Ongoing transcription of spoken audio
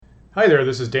Hi there,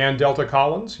 this is Dan Delta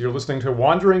Collins. You're listening to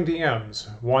Wandering DMs.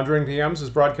 Wandering DMs is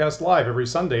broadcast live every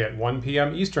Sunday at 1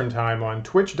 p.m. Eastern Time on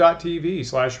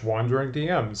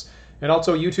twitch.tv/wanderingdms and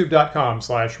also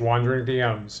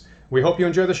youtube.com/wanderingdms. We hope you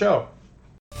enjoy the show.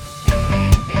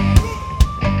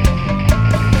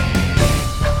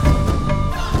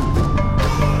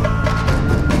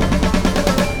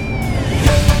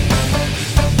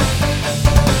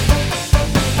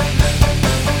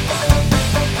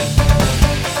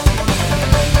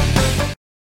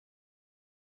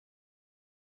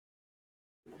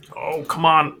 Oh, come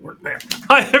on. We're there.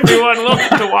 Hi, everyone.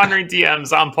 Welcome to Wandering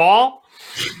DMs. I'm Paul.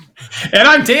 And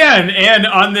I'm Dan. And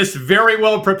on this very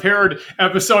well-prepared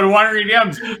episode of Wandering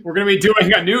DMs, we're going to be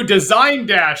doing a new Design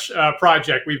Dash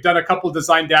project. We've done a couple of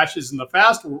Design Dashes in the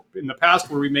past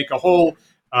where we make a whole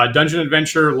dungeon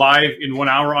adventure live in 1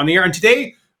 hour on the air. And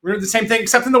today, we're going to do the same thing,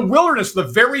 except in the wilderness for the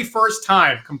very first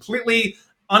time. Completely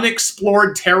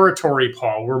unexplored territory,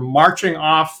 Paul. We're marching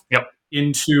off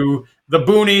into the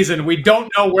boonies, and we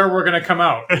don't know where we're going to come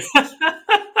out. It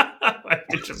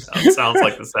just sounds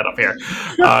like the setup here.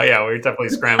 Yeah, we're definitely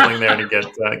scrambling there to get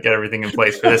everything in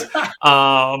place for this.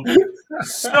 Hi,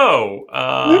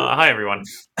 everyone.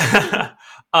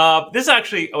 This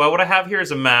actually, what I have here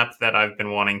is a map that I've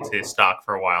been wanting to stock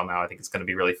for a while now. I think it's going to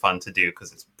be really fun to do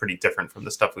because it's pretty different from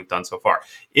the stuff we've done so far.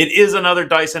 It is another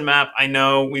Dyson map. I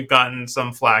know we've gotten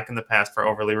some flack in the past for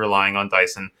overly relying on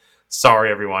Dyson.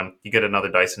 Sorry, everyone. You get another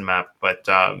Dyson map, but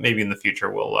maybe in the future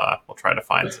we'll try to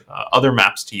find other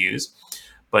maps to use.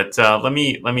 But let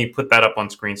me put that up on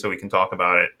screen so we can talk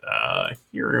about it.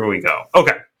 Here we go.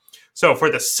 Okay. So for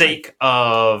the sake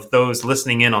of those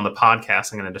listening in on the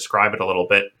podcast, I'm going to describe it a little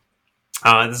bit.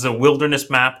 This is a wilderness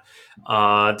map. There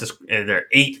are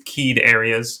 8 keyed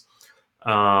areas.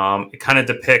 It kind of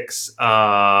depicts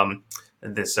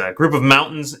this group of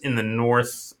mountains in the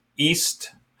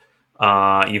northeast.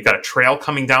 You've got a trail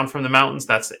coming down from the mountains.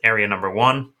 That's area number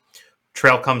 1.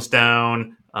 Trail comes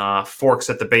down, forks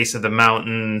at the base of the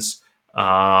mountains.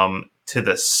 To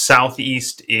the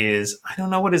southeast is, I don't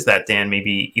know, what is that, Dan?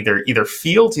 Maybe either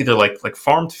fields, either like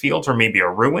farmed fields, or maybe a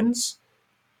ruins.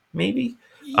 Maybe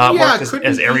marked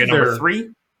as area number 3.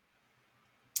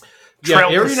 Yeah,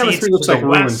 area number 3 looks like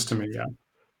ruins to me.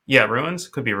 Yeah, ruins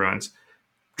could be ruins.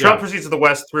 Trail proceeds to the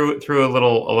west through a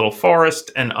little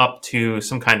forest and up to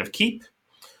some kind of keep.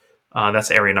 That's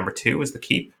area number 2 is the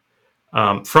keep.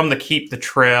 From the keep, the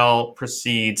trail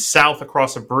proceeds south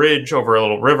across a bridge over a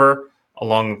little river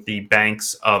along the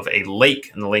banks of a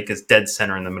lake, and the lake is dead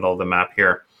center in the middle of the map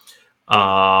here.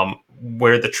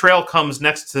 Where the trail comes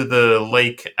next to the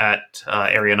lake at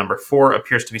area number 4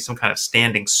 appears to be some kind of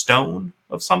standing stone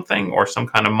of something, or some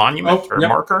kind of monument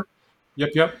marker.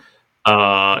 Yep.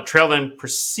 Trail then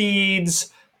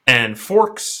proceeds and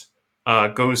forks,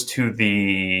 goes to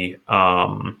the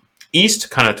east,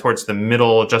 kind of towards the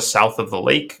middle, just south of the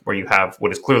lake, where you have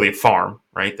what is clearly a farm.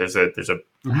 Right, there's a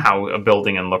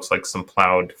building and looks like some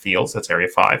plowed fields. That's area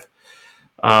 5.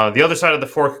 The other side of the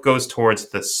fork goes towards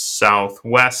the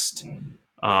southwest,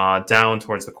 down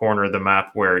towards the corner of the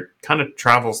map, where it kind of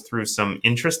travels through some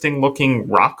interesting looking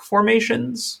rock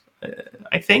formations.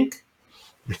 I think.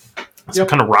 Some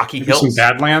kind of rocky hills, some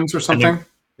badlands or something.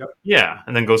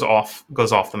 And then goes off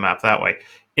the map that way.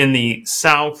 In the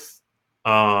southeast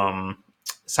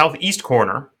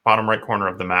corner, bottom right corner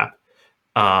of the map,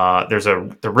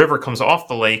 the river comes off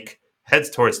the lake, heads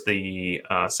towards the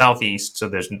southeast. So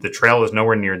the trail is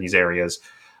nowhere near these areas.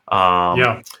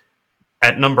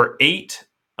 At number 8.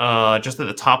 Just at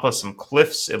the top of some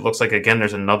cliffs, it looks like, again,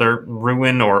 there's another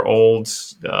ruin or old,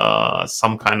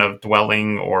 some kind of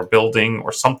dwelling or building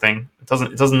or something. It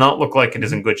does not look like it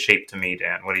is in good shape to me,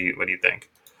 Dan. What do you think?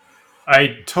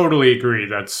 I totally agree.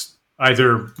 That's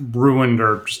either ruined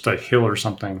or just a hill or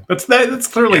something. That's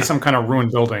clearly some kind of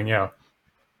ruined building. Yeah,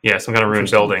 some kind of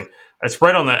ruined building. It's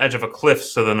right on the edge of a cliff,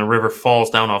 so then the river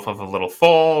falls down off of a little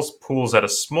falls, pools at a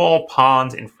small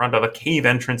pond in front of a cave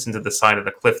entrance into the side of the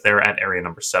cliff there at area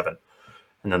number 7.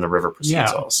 And then the river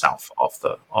proceeds all south off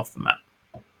the map.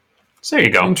 So there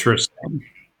you go. Interesting.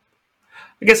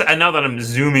 I guess now that I'm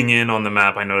zooming in on the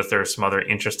map, I notice there are some other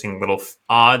interesting little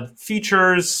odd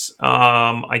features.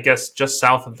 I guess just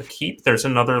south of the keep, there's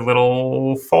another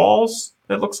little falls,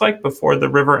 it looks like, before the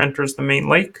river enters the main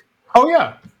lake. Oh,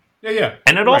 yeah. Yeah.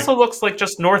 And it also looks like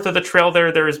just north of the trail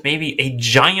there is maybe a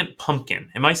giant pumpkin.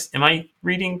 Am I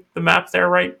reading the map there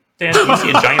right, Dan? Do you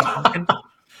see a giant pumpkin?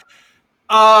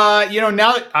 Now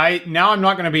I'm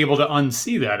not going to be able to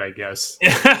unsee that, I guess.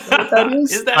 What that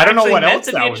is? Is that I don't know what meant else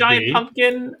to be that a giant would be.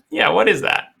 pumpkin? Yeah, what is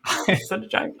that? Is that a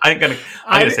giant? I'm gonna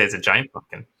say it's a giant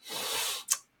pumpkin.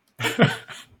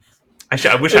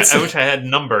 I wish I had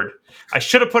numbered. I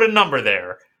should have put a number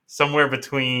there somewhere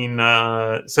between.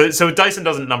 So Dyson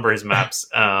doesn't number his maps.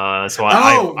 I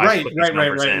put these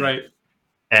numbers in. Right.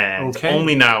 And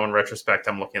only now, in retrospect,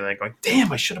 I'm looking at it going,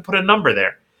 "Damn, I should have put a number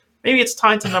there. Maybe it's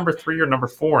tied to number 3 or number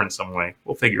 4 in some way.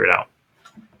 We'll figure it out."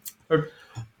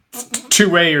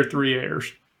 2A or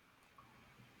 3A'ers.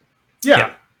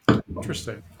 Yeah.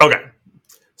 Interesting. Okay.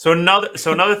 So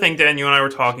another thing, Dan, you and I were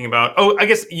talking about. Oh, I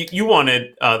guess you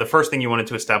wanted the first thing you wanted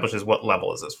to establish is what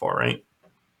level is this for, right?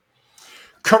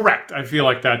 Correct. I feel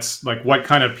like that's like what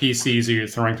kind of PCs are you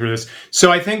throwing through this?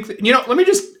 So I think let me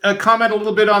just comment a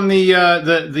little bit on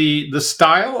the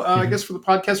style. I guess for the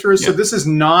podcast viewers. So this is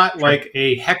not like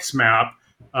a hex map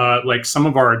like some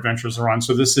of our adventures are on.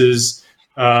 So this is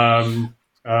kind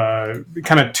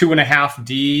of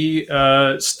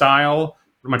 2.5D style.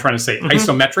 What am I trying to say?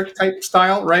 Isometric type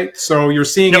style, right? So you're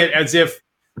seeing it as if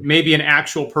maybe an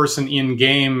actual person in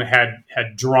game had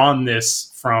drawn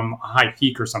this from a high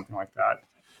peak or something like that.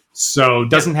 So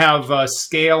doesn't have a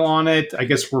scale on it. I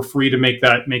guess we're free to make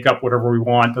up whatever we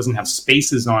want. Doesn't have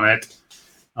spaces on it.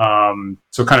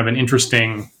 So kind of an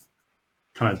interesting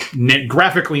kind of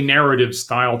graphically narrative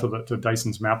style to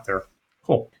Dyson's map there.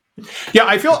 Cool. Yeah,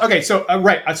 I feel okay. So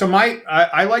right. So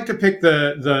I like to pick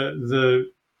the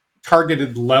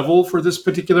targeted level for this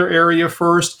particular area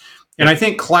first. And I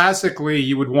think classically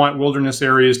you would want wilderness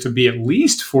areas to be at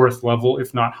least 4th level,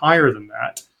 if not higher than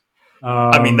that.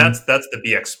 I mean, that's the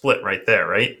BX split right there,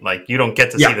 right? Like you don't get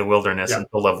to see the wilderness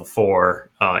until level 4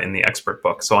 in the expert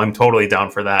book. So I'm totally down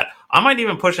for that. I might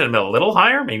even push it a little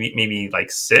higher, maybe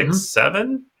like 6,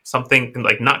 7, something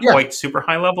like not quite super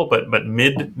high level, but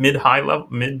mid high level,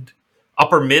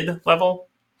 upper mid level.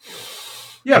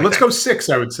 Yeah, let's go 6.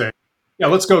 I would say. Yeah,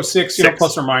 let's go 6.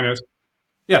 Plus or minus.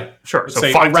 Yeah, sure.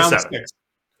 So 5 to 7. 6.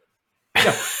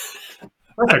 Yeah,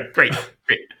 perfect. Great.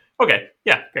 Okay.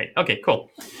 Yeah. Great. Okay.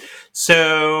 Cool.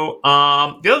 So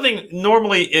the other thing,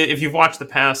 normally, if you've watched the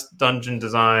past Dungeon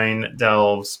Design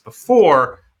delves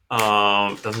before,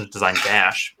 Dungeon Design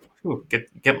Dash,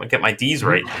 get my D's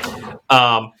right.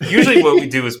 Usually, what we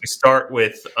do is we start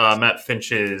with Matt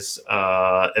Finch's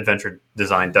Adventure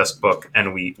Design Desk book,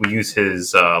 and we use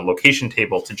his location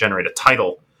table to generate a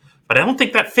title. But I don't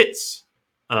think that fits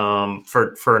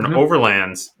for an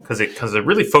Overlands because it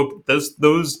really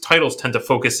those titles tend to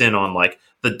focus in on like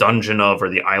the dungeon of or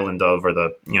the island of or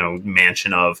the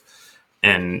mansion of,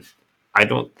 and I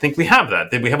don't think we have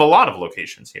that. We have a lot of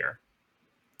locations here.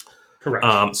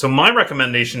 Correct. So my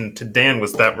recommendation to Dan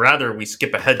was that rather we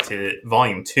skip ahead to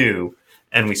Volume 2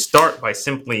 and we start by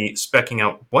simply specking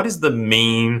out what is the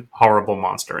main horrible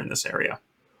monster in this area.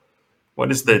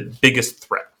 What is the biggest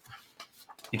threat?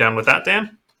 You down with that,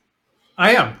 Dan?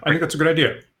 I am. I think that's a good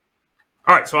idea.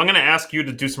 All right, so I'm going to ask you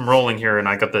to do some rolling here, and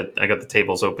I got the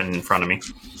tables open in front of me.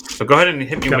 So go ahead and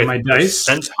hit me with my dice.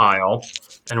 Percentile,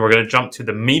 and we're going to jump to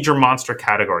the major monster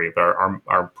category,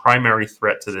 our primary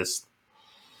threat to this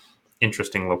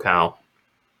interesting locale.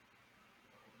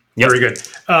 Yep. Very good.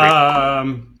 How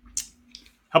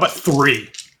about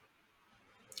 3?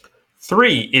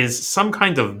 3 is some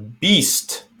kind of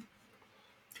beast.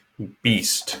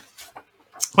 Beast.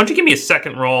 Why don't you give me a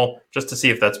second roll just to see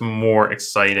if that's more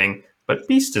exciting? But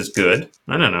beast is good.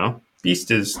 I don't know.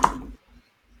 Beast is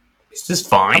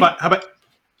fine. How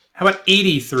about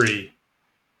 83?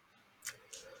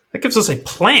 That gives us a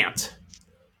plant.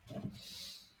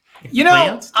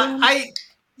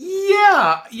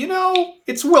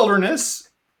 It's wilderness.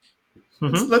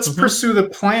 Let's pursue the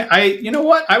plant. I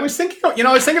was thinking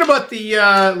about the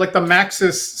the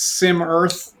Maxis Sim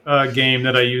Earth game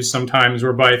that I use sometimes,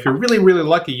 whereby if you're really, really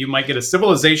lucky, you might get a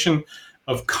civilization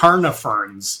of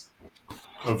carniferns,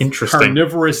 of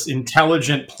carnivorous,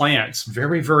 intelligent plants.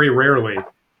 Very, very rarely.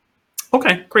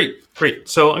 Okay, great.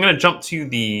 So I'm going to jump to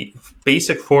the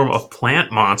basic form of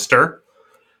plant monster.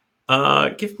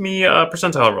 Give me a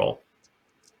percentile roll.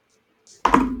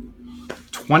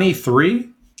 23?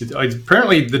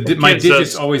 Apparently, my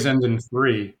digits always end in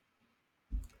 3.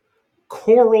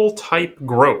 Coral type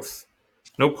growth.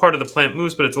 No part of the plant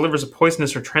moves, but it delivers a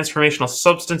poisonous or transformational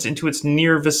substance into its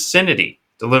near vicinity.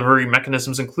 Delivery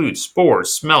mechanisms include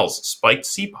spores, smells, spiked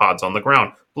seed pods on the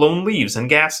ground, blown leaves, and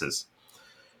gases.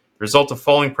 The result of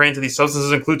falling prey into these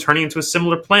substances include turning into a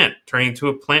similar plant, turning into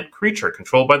a plant creature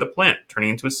controlled by the plant,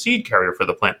 turning into a seed carrier for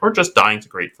the plant, or just dying to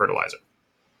create fertilizer.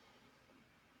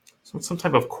 So it's some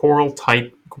type of coral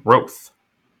type growth.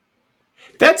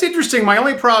 That's interesting. My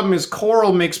only problem is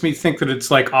coral makes me think that it's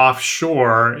like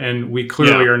offshore, and we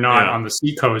clearly are not on the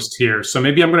seacoast here. So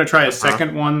maybe I'm going to try a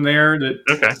second one there.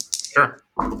 Okay, sure.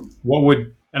 What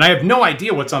would And I have no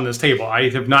idea what's on this table. I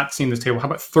have not seen this table. How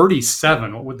about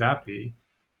 37? What would that be?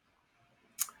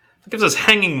 It gives us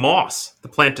hanging moss. The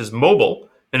plant is mobile.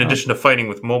 In addition to fighting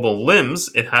with mobile limbs,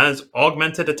 it has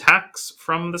augmented attacks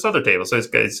from this other table. So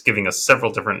it's giving us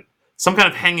some kind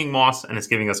of hanging moss, and it's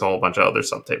giving us a whole bunch of other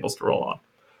subtables to roll on.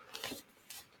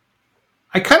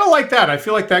 I kind of like that. I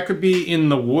feel like that could be in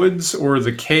the woods or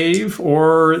the cave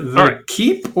or the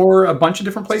keep or a bunch of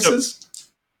different places.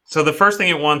 So the first thing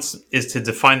it wants is to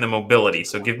define the mobility.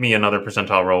 So give me another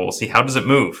percentile roll. We'll see. How does it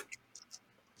move?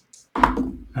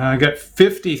 I got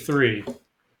 53.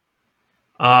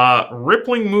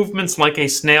 Rippling movements like a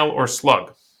snail or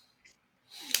slug.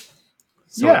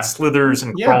 So it slithers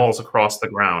and crawls across the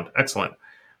ground. Excellent.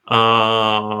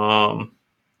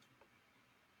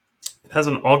 It has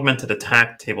an augmented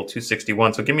attack, table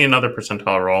 261. So give me another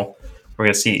percentile roll. We're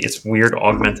going to see its weird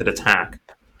augmented attack.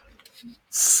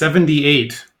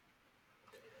 78.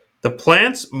 The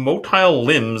plant's motile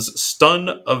limbs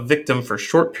stun a victim for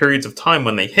short periods of time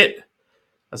when they hit.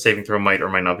 A saving throw might or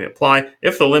might not be applied.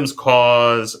 If the limbs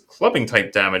cause clubbing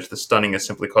type damage, the stunning is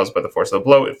simply caused by the force of the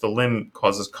blow. If the limb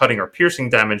causes cutting or piercing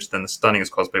damage, then the stunning is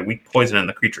caused by weak poison and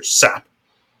the creature's sap.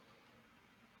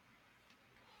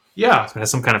 Yeah, so it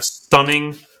has some kind of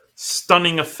stunning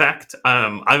effect.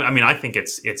 I think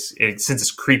it's since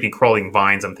it's creepy crawling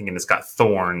vines. I'm thinking it's got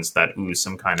thorns that ooze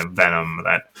some kind of venom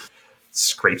that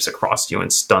scrapes across you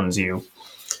and stuns you.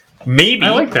 Maybe,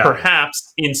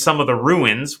 perhaps, in some of the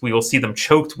ruins, we will see them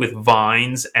choked with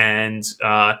vines and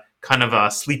kind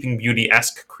of Sleeping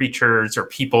Beauty-esque creatures or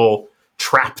people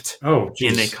trapped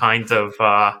in a kind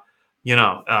of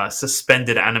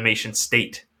suspended animation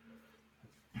state.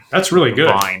 That's really good.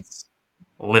 Vines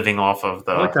living off of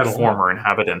the former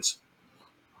inhabitants.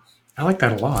 I like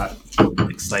that a lot.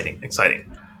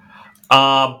 Exciting.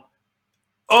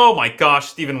 Oh my gosh,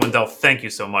 Stephen Wendell, thank you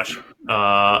so much.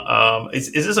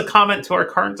 Is this a comment to our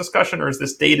current discussion, or is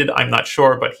this dated? I'm not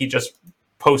sure, but he just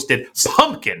posted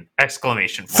pumpkin! !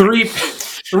 3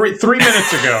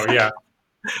 minutes ago, yeah.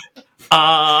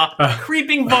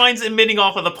 Creeping vines emitting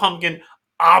off of the pumpkin,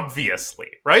 obviously,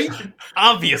 right?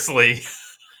 Obviously.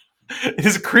 It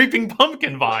is creeping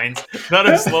pumpkin vines that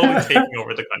are slowly taking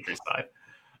over the countryside.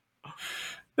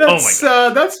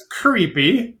 That's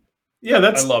creepy. Yeah,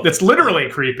 that's literally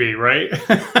creepy, right?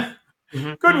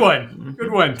 Mm-hmm. Good one.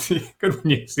 Good one,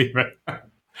 you Stephen.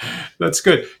 That's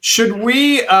good. Should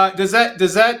we? Does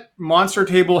that monster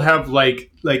table have like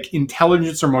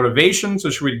intelligence or motivation? So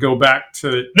should we go back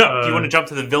to? No. Do you want to jump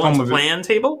to the villain's plan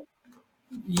table?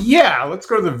 Yeah, let's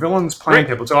go to the villain's plan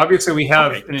table. So obviously we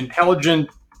have an intelligent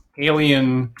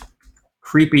alien,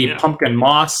 creepy pumpkin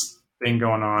moss thing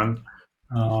going on.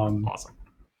 Awesome.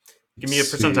 Give me a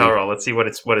percentile roll. Let's see what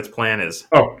its plan is.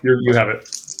 Oh, you have it.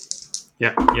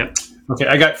 Yeah. Okay,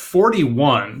 I got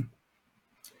 41.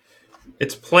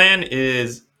 Its plan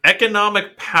is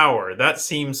economic power. That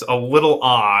seems a little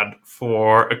odd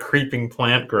for a creeping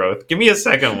plant growth. Give me a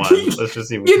second one. Let's just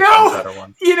see if we can find a better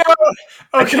one.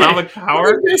 Okay. Economic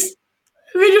power? Let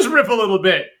me just rip a little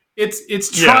bit.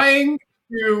 It's trying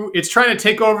to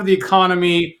take over the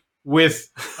economy with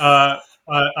a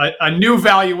new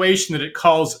valuation that it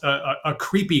calls a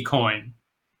creepy coin.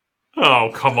 Oh,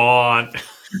 come on.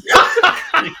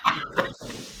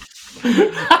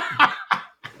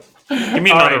 Give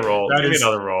me another roll.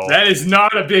 That is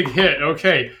not a big hit.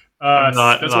 Okay. That's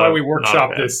why we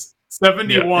workshop this.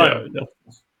 71. Yeah.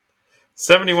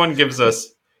 71 gives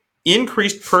us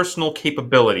increased personal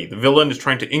capability. The villain is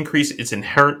trying to increase its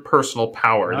inherent personal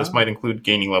power. This might include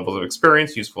gaining levels of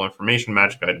experience, useful information,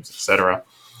 magic items, etc.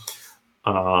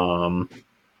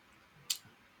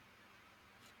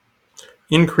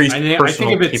 Increased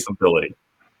personal capability.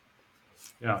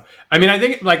 Yeah, I mean, I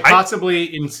think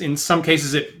possibly in some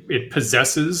cases it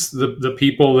possesses the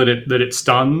people that it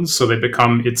stuns, so they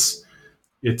become its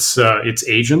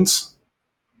agents.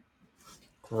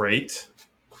 Great.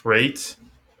 Where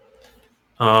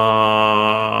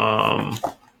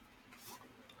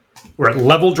it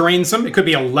level drains them. It could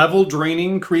be a level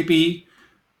draining creepy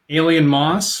alien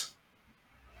moss.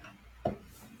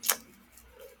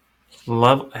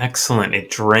 Excellent. It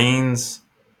drains.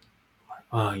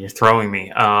 Oh, you're throwing me.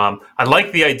 I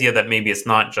like the idea that maybe it's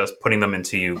not just putting them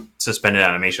into suspended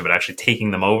animation, but actually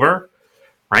taking them over,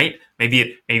 right?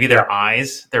 Maybe their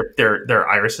eyes, their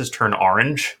irises turn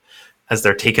orange as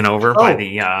they're taken over by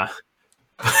the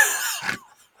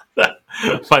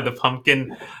by the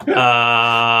pumpkin.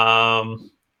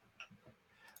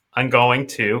 I'm going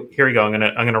to. Here we go. I'm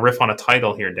gonna riff on a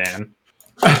title here, Dan.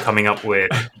 I'm coming up with.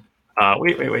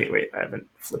 Wait. I haven't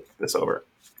flipped this over.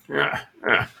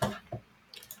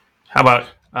 How about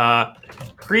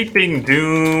Creeping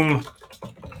Doom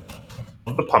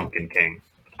of the Pumpkin King.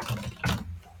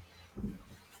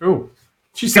 Ooh.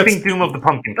 Creeping Doom of the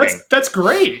Pumpkin King. That's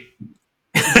great.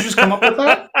 Did you just come up with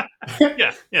that?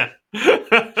 Yeah.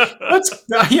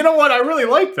 You know what? I really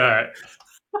like that.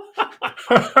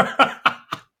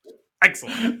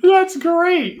 Excellent. That's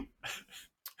great.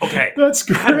 Okay. That's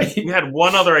great. We had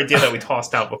one other idea that we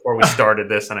tossed out before we started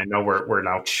this, and I know we're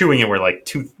now chewing it.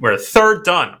 We're a third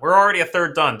done. We're already a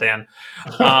third done, Dan.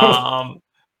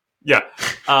 Yeah.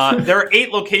 There are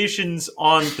 8 locations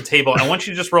on the table. I want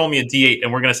you to just roll me a D8,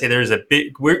 and we're going to say there's a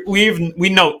big. We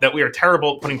note that we are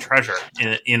terrible at putting treasure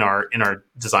in our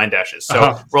design dashes.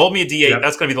 So roll me a D8. Yep.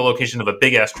 That's going to be the location of a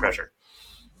big ass treasure.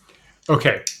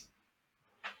 Okay.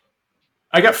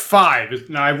 I got 5.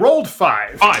 Now I rolled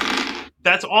 5. 5.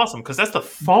 That's awesome because that's the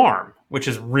farm, which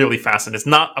is really fascinating. It's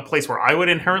not a place where I would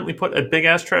inherently put a big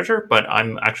ass treasure, but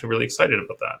I'm actually really excited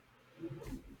about that.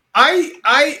 I'm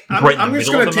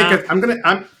just going to take I'm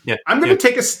going to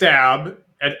take a stab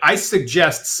at. I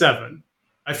suggest 7.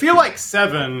 I feel like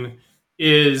 7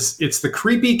 it's the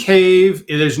creepy cave.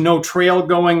 There's no trail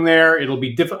going there. It'll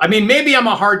be difficult. I mean, maybe I'm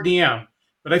a hard DM,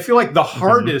 but I feel like the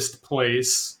hardest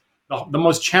place, the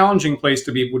most challenging place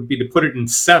would be to put it in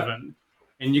 7,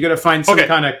 and you got to find some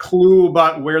kind of clue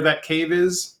about where that cave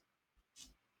is.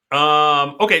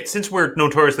 Okay, since we're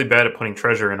notoriously bad at putting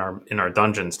treasure in our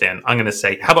dungeons, Dan, I'm going to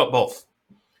say, how about both?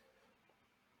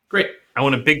 Great. I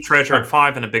want a big treasure at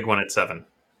 5 and a big one at 7.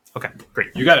 Okay,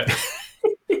 great. You got it.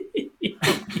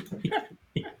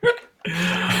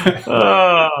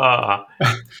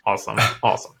 Awesome.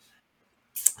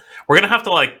 We're going to have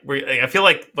to I feel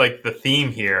like the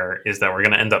theme here is that we're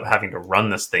going to end up having to run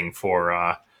this thing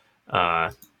for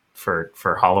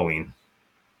Halloween.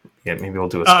 Yeah, maybe we'll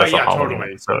do a special Halloween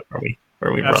episode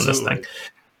where we run this thing.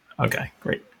 Okay,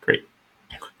 great.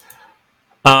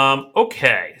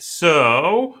 Okay,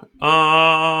 so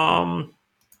how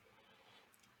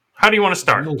do you want to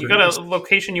start? You got a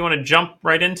location you want to jump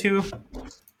right into?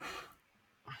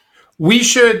 We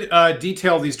should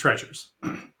detail these treasures.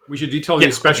 We should detail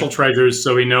these special treasures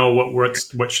so we know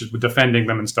what should be defending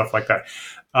them and stuff like that.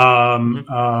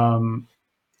 And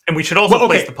we should also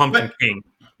place the Pumpkin King.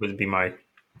 Would be my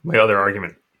other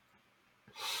argument.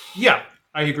 Yeah,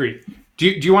 I agree. Do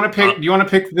you want to pick? Do you want to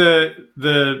pick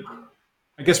the?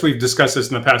 I guess we've discussed this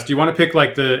in the past. Do you want to pick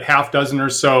like the half dozen or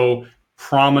so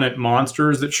prominent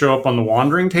monsters that show up on the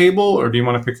Wandering Table, or do you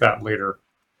want to pick that later?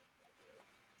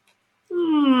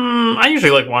 I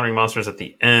usually like Wandering Monsters at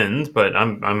the end, but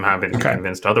I'm happy to be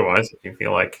convinced otherwise. If you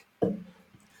feel like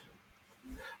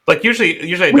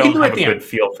usually I don't have a good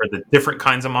feel for the different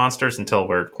kinds of monsters until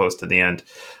we're close to the end.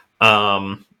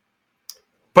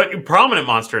 But prominent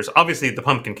monsters, obviously, the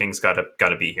Pumpkin King's got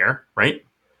to be here, right?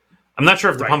 I'm not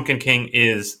sure if the Pumpkin King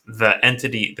is the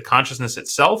entity, the consciousness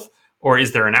itself, or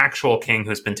is there an actual king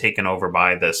who's been taken over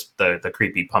by the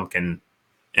creepy pumpkin,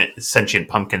 sentient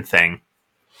pumpkin thing?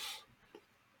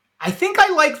 I think I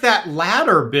like that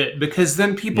latter bit because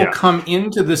then people come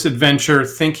into this adventure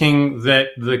thinking that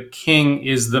the king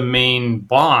is the main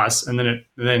boss, and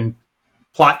then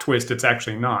plot twist, it's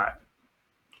actually not.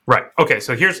 Right. Okay.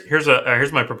 So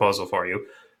here's my proposal for you.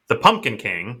 The Pumpkin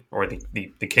King, or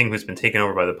the king who's been taken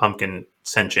over by the pumpkin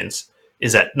sentience,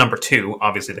 is at number 2.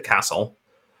 Obviously, the castle.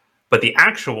 But the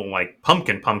actual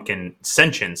pumpkin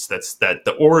sentience, that's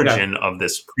the origin of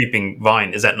this creeping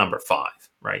vine, is at number 5.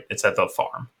 Right. It's at the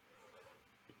farm.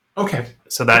 Okay.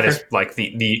 So that is like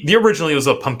the originally it was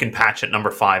a pumpkin patch at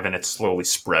number 5, and it's slowly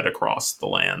spread across the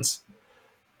lands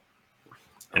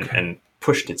and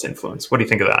pushed its influence. What do you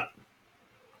think of that?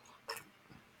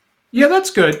 Yeah, that's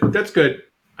good.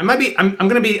 I'm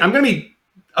gonna be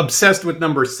obsessed with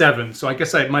number 7. So I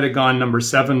guess I might have gone number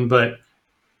 7, but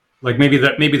like maybe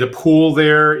the pool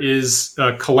there is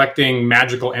collecting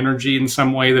magical energy in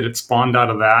some way that it spawned out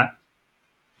of that.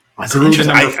 Grew to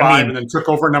number 5 and then took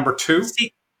over number 2.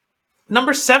 See,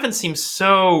 number 7 seems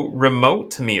so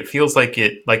remote to me. It feels like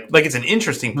it's an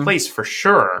interesting place for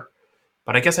sure,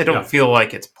 but I guess I don't feel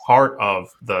like it's part of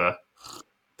the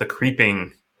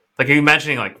creeping. Like, are you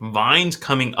imagining like vines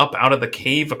coming up out of the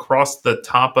cave across the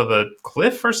top of the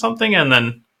cliff or something? And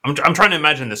then I'm trying to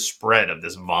imagine the spread of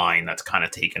this vine that's kind of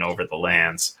taken over the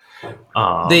lands.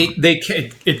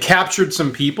 It captured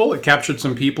some people. It captured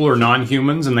some people or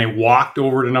non-humans, and they walked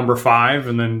over to number 5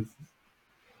 and then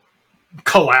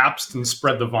collapsed and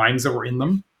spread the vines that were in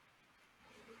them.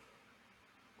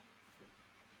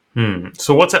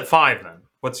 So what's at 5 then?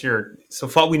 What's your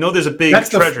we know there's a big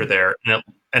treasure there. And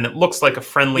and it looks like a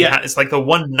friendly. Yeah. It's like the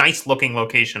one nice looking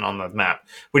location on the map,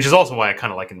 which is also why I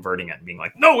kind of like inverting it and being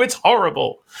like, no, it's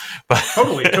horrible. But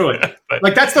Totally. but,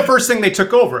 Like that's the first thing they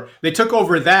took over. They took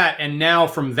over that, and now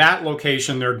from that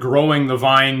location, they're growing the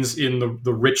vines in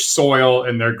the rich soil,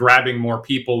 and they're grabbing more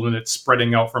people, and it's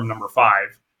spreading out from number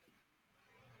 5.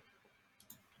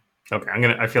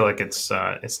 okay, I feel like it's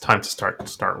time to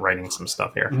start writing some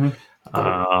stuff here.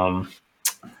 Mm-hmm.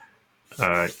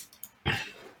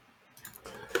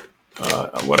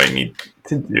 What I need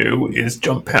to do is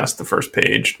jump past the first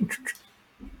page.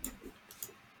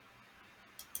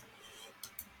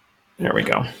 There we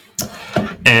go.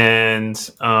 And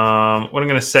what I'm going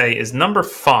to say is number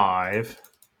 5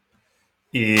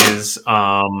 is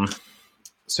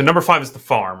so number 5 is the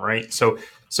farm, right? So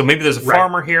maybe there's a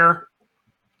farmer here,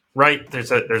 right?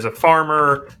 There's a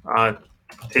farmer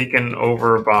taken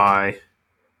over by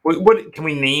what can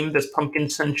we name this pumpkin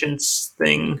sentience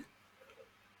thing?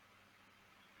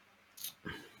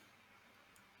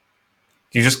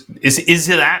 You just is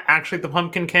that actually the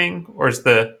Pumpkin King, or is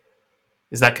that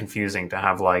confusing to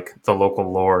have like the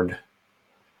local lord?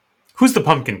 Who's the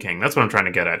Pumpkin King? That's what I'm trying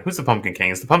to get at. Who's the Pumpkin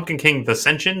King? Is the Pumpkin King the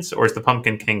sentience, or is the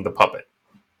Pumpkin King the puppet?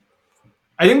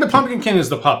 I think the Pumpkin King is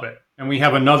the puppet, and we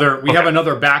have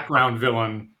another background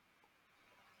villain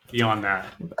beyond that.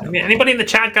 I mean, anybody in the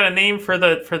chat got a name for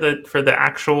the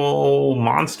actual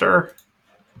monster?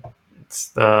 It's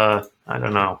the I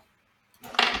don't know.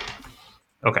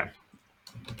 Okay.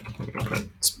 Put a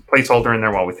placeholder in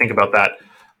there while we think about that.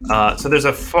 So there's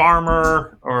a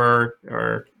farmer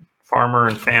or farmer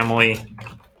and family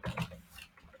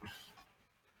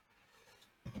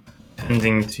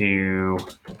tending to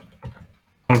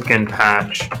pumpkin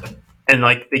patch, and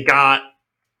like they got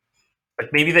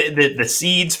like maybe the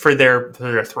seeds for their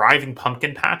thriving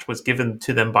pumpkin patch was given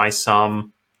to them by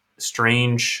some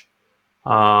strange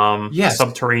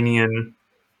subterranean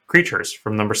creatures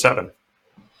from number 7.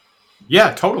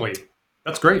 Yeah, totally.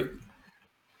 That's great.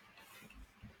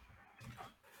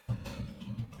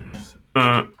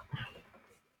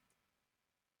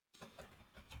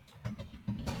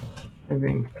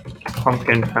 Having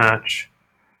pumpkin patch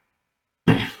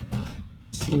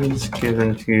is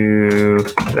given to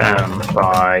them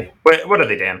by what are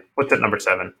they, Dan? What's at number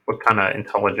 7? What kind of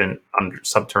intelligent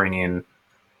subterranean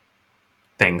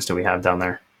things do we have down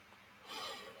there?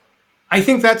 I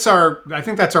think that's our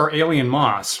alien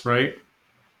moss, right?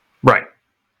 Right.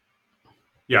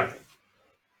 Yeah.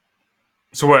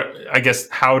 So what? I guess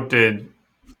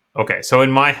okay. So in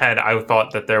my head, I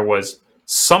thought that there was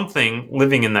something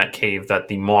living in that cave that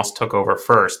the moss took over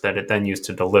first, that it then used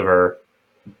to deliver.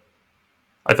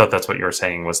 I thought that's what you were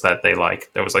saying, was that there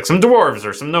was like some dwarves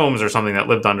or some gnomes or something that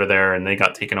lived under there, and they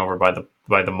got taken over by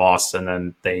the moss, and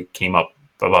then they came up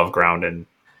above ground and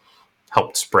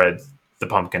helped spread the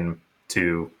pumpkin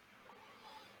to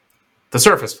the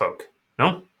surface folk.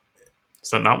 No? Is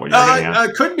that not what you're getting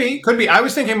at? Could be. I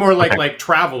was thinking more like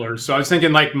travelers. So I was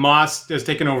thinking like moss has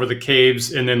taken over the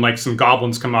caves, and then like some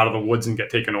goblins come out of the woods and get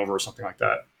taken over or something like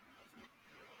that.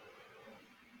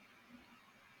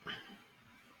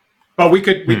 But we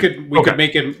could make it.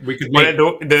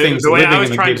 The way I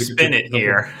was trying to spin it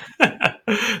here,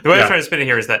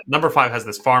 is that number 5 has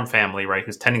this farm family, right,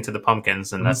 who's tending to the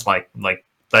pumpkins, and that's like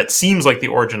that seems like the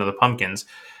origin of the pumpkins,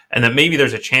 and that maybe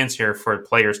there's a chance here for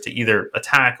players to either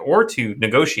attack or to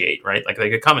negotiate, right? Like they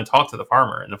could come and talk to the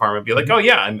farmer, and the farmer would be like, "Oh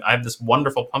yeah, I have this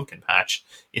wonderful pumpkin patch.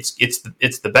 It's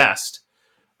the best,"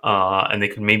 and they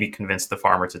could maybe convince the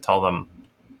farmer to tell them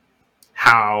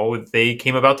how they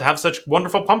came about to have such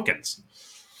wonderful pumpkins.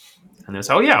 And they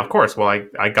say, "Oh yeah, of course. Well,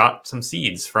 I got some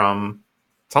seeds from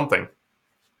something."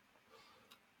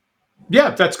 Yeah,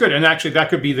 that's good. And actually, that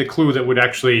could be the clue that would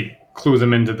actually clue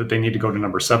them into that they need to go to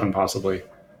number 7, possibly.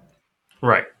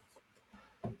 Right.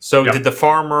 So did the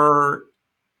farmer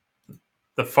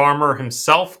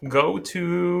himself go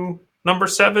to number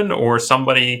 7, or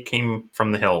somebody came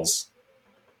from the hills?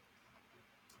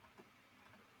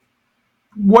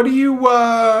 What do you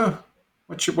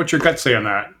what's your gut say on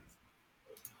that?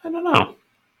 I don't know.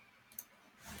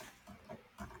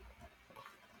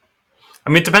 I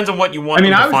mean, it depends on what you want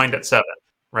them to find at 7,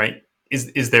 right?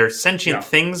 Is there sentient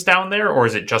things down there, or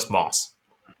is it just moss?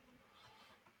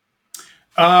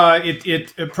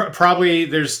 Probably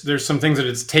there's some things that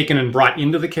it's taken and brought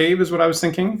into the cave, is what I was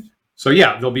thinking. So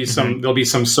yeah, there'll be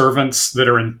some servants that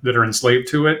are enslaved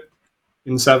to it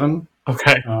in 7.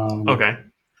 Okay. Okay.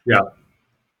 Yeah.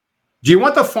 Do you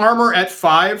want the farmer at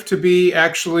 5 to be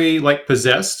actually like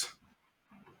possessed?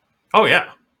 Oh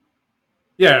yeah.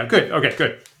 Yeah. Good. Okay.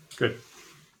 Good.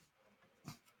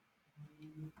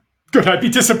 Good. I'd be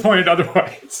disappointed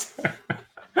otherwise.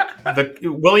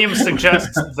 William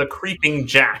suggests the Creeping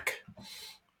Jack.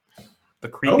 The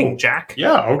Creeping Jack?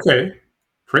 Yeah, okay.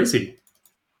 Crazy.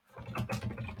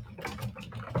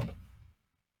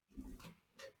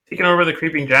 Taking over the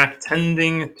Creeping Jack,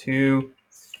 tending to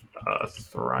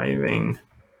thriving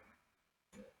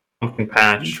pumpkin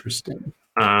patch. Interesting.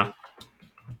 I'm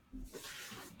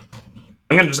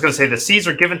just going to say the seeds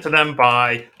are given to them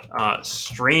by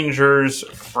strangers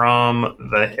from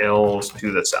the hills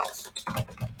to the south.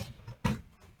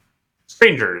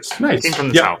 Strangers. Nice. Came from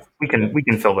the south. We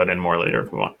can fill that in more later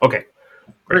if we want. Okay.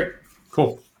 Great.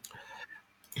 Cool.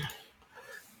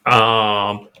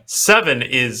 7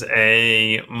 is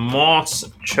a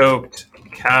moss-choked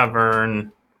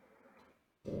cavern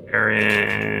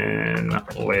wherein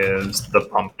lives the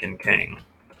Pumpkin King.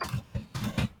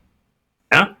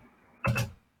 Yeah?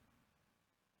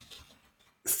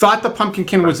 Thought the Pumpkin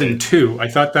King was in 2. I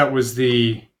thought that was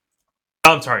the...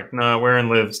 Oh, I'm sorry. No, wherein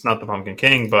lives not the Pumpkin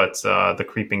King, but the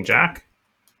Creeping Jack.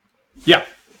 Yeah.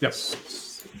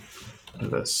 Yes.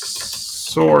 The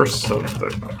source of the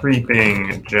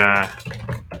Creeping Jack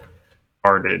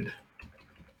guarded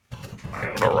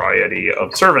a variety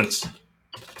of servants.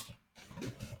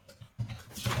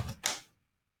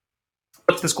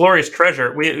 What's this glorious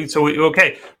treasure?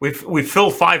 We've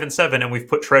filled 5 and 7, and we've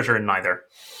put treasure in neither.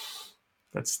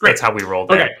 That's how we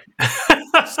rolled. Okay.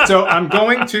 So I'm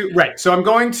going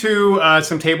to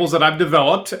some tables that I've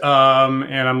developed,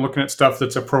 and I'm looking at stuff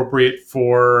that's appropriate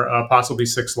for possibly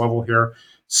 6th level here.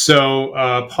 So,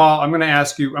 Paul, I'm going to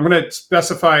ask you. I'm going to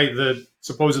specify the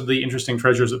supposedly interesting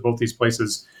treasures at both these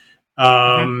places.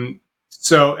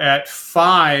 So, at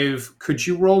 5, could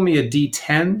you roll me a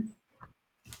D10?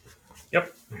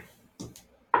 Yep.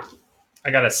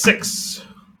 I got a 6.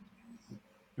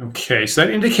 Okay, so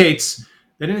that indicates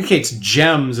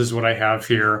gems is what I have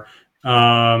here.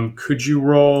 Could you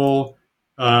roll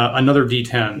another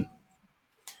D10?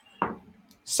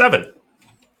 7.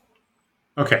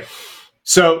 Okay,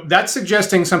 so that's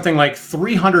suggesting something like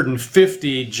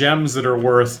 350 gems that are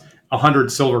worth 100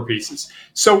 silver pieces.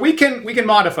 So we can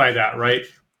modify that, right?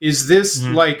 Is this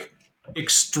like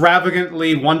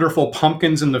extravagantly wonderful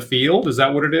pumpkins in the field? Is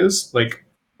that what it is? Like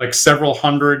several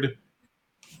hundred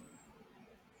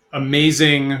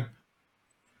amazing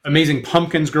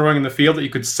pumpkins growing in the field that you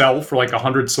could sell for like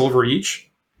 100 silver each?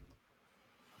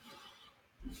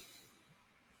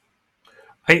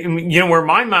 Where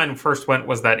my mind first went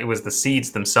was that it was the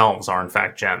seeds themselves are in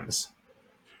fact gems.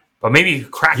 But maybe you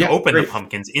crack open the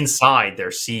pumpkins, inside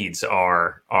their seeds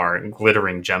are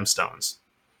glittering gemstones.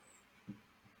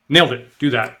 Nailed it. Do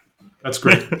that. That's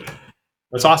great.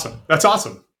 That's awesome. That's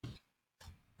awesome.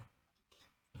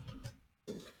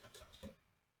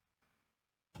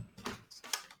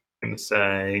 I'm going to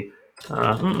say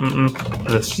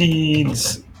the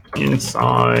seeds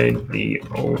inside the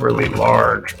overly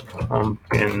large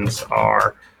pumpkins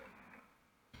are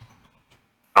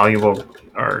valuable,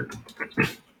 are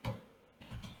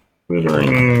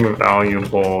glittering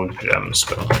valuable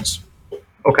gemstones.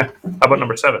 Okay. How about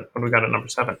number 7? What do we got at number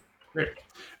 7? Great.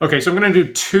 Okay, so I'm going to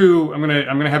do 2. I'm going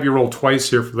to have you roll twice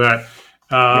here for that.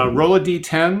 Roll a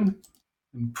d10.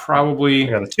 And probably.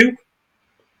 I got a 2.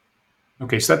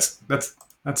 Okay, so that's.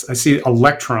 I see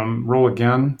Electrum. Roll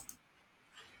again.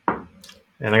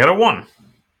 And I got a 1.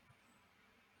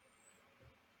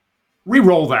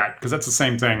 Re-roll that because that's the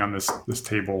same thing on this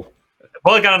table.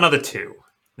 Well, I got another 2.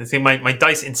 I think my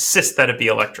dice insist that it be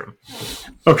Electrum.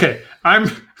 Okay, I'm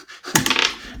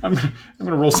going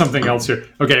to roll something else here.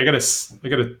 Okay, I got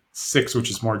a 6, which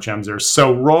is more gems there.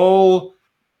 So roll.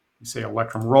 You say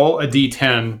Electrum. Roll a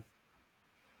d10.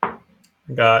 I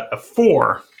got a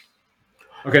 4.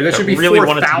 Okay, that should be really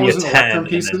 4,000 Electrum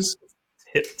pieces.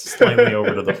 Hit slightly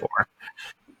over to the 4.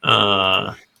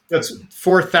 That's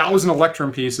 4,000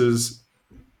 Electrum pieces,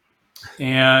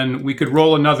 and we could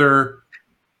roll another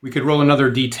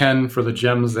d10 for the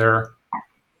gems there.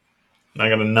 I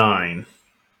got a 9.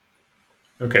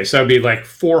 Okay, so that'd be like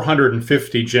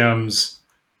 450 gems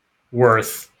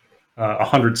worth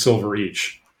 100 silver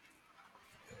each.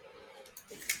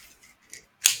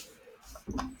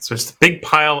 So it's a big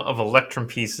pile of Electrum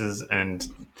pieces and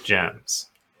gems.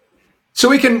 So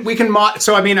we can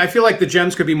so I mean I feel like the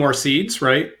gems could be more seeds,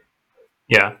 right?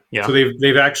 Yeah. So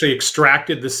they've actually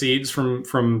extracted the seeds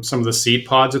from some of the seed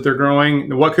pods that they're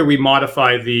growing. What could we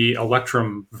modify the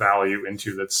Electrum value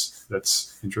into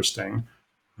that's interesting?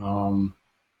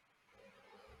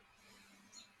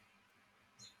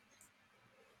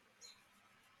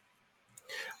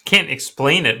 Can't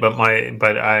explain it, but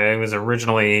I was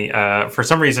originally for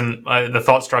some reason the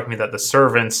thought struck me that the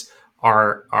servants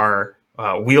are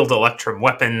wield Electrum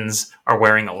weapons, are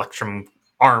wearing Electrum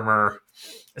armor.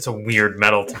 It's a weird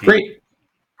metal to be Great.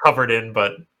 covered in,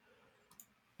 but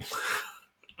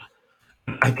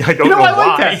I don't know I why.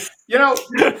 like that.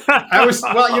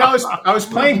 I was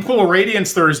playing Pool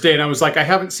Radiance Thursday, and I was like, I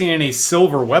haven't seen any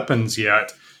silver weapons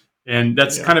yet, and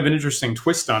that's kind of an interesting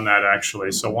twist on that,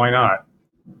 actually. So why not?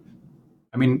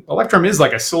 I mean, Electrum is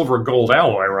like a silver gold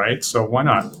alloy, right? So why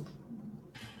not?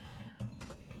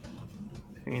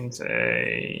 Means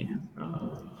a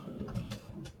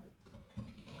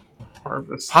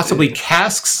harvest. Possibly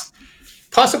casks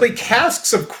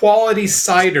of quality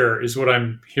cider is what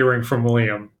I'm hearing from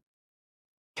William.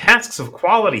 Casks of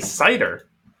quality cider.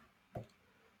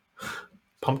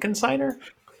 Pumpkin cider?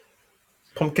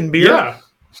 Pumpkin beer? Yeah.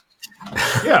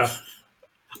 Yeah.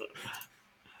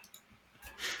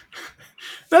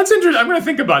 That's interesting. I'm going to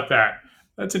think about that.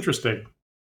 That's interesting.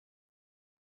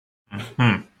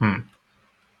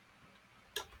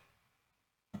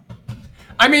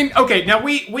 I mean, okay. Now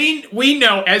we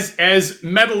know as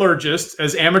metallurgists,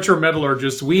 as amateur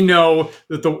metallurgists, we know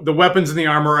that the weapons and the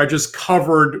armor are just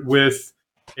covered with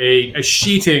a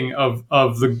sheeting of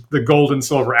the gold and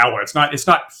silver alloy. It's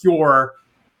not pure.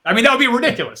 I mean, that would be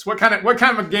ridiculous. What kind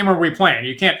of a game are we playing?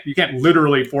 You can't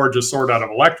literally forge a sword out of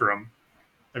Electrum.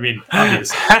 I mean,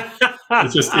 obviously,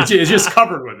 it's just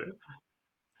covered with it.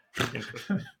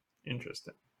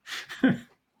 Interesting.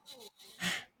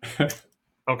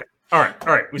 Okay. All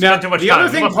right. We spent too much time. The other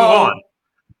thing, Paul.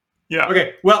 Yeah.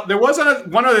 Okay. Well, there was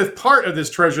one other part of this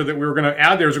treasure that we were going to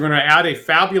add. We're going to add a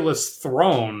fabulous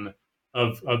throne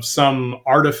of some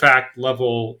artifact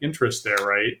level interest there,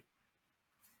 right?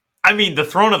 I mean, the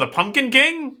throne of the Pumpkin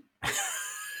King.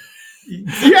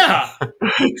 Yeah.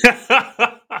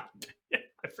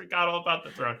 I forgot all about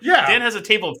the throne. Yeah. Dan has a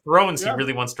table of thrones he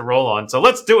really wants to roll on, so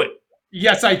let's do it.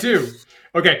 Yes, I do.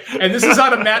 Okay, and this is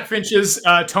out of Matt Finch's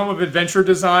Tome of Adventure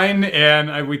Design,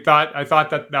 and I thought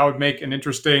that would make an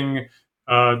interesting,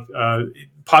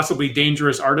 possibly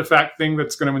dangerous artifact thing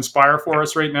that's going to inspire for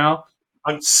us right now.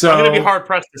 I'm going to be hard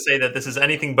pressed to say that this is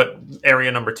anything but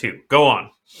area number 2. Go on.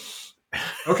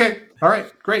 Okay. All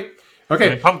right. Great. Okay. I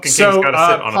mean, Pumpkin King's got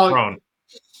to sit on a throne.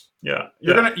 Yeah.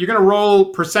 You're gonna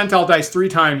roll percentile dice 3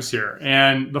 times here,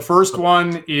 and the first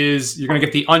one is you're gonna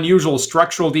get the unusual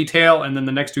structural detail, and then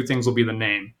the next 2 things will be the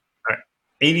name. All right.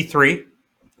 83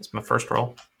 is my first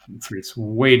roll. 3. It's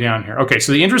way down here. Okay,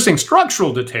 so the interesting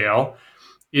structural detail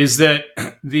is that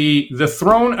the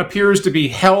throne appears to be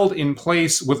held in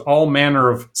place with all manner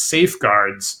of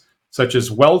safeguards, such as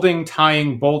welding,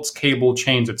 tying, bolts, cable,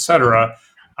 chains, etc.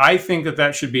 I think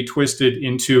that should be twisted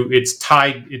into it's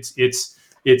tied.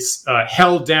 It's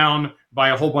held down by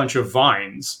a whole bunch of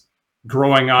vines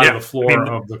growing out of the floor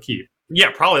of the keep.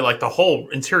 Yeah, probably like the whole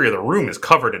interior of the room is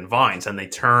covered in vines, and they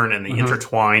turn and they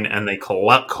intertwine and they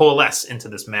coalesce into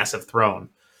this massive throne.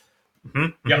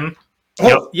 Yep. Oh,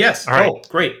 yep. Yes. All right. Oh,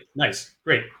 great. Nice.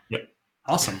 Great. Yep.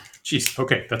 Awesome. Jeez.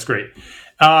 Okay, that's great.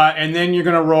 And then you're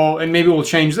going to roll, and maybe we'll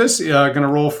change this. Going to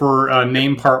roll for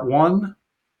name part 1.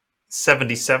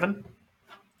 77.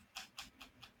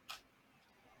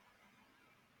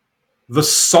 The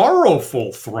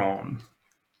Sorrowful Throne.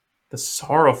 The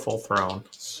Sorrowful Throne.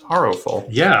 Sorrowful.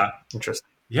 Yeah. Interesting.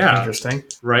 Yeah. Interesting.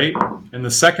 Right? And the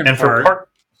second and part. For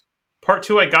part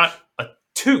 2, I got a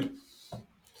 2.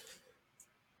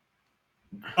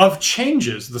 Of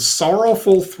Changes. The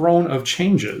Sorrowful Throne of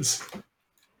Changes.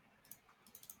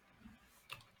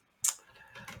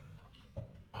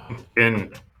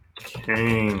 Pumpkin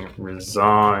King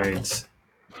resides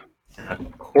in a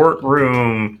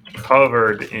courtroom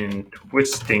covered in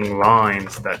twisting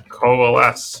lines that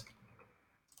coalesce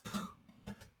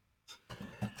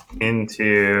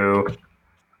into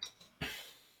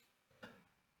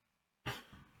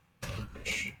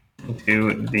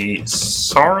the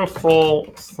Sorrowful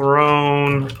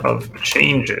Throne of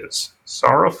Changes.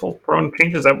 Sorrowful Throne of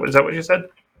Changes? Is that what you said?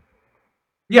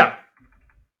 Yeah.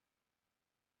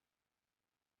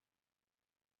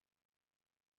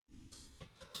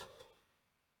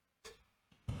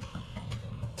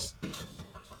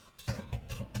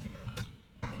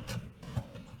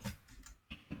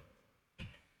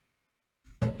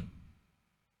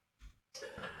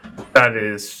 That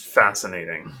is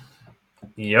fascinating.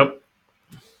 Yep.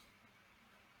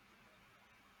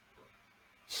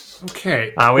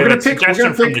 Okay. We have a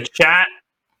suggestion from the chat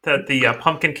that the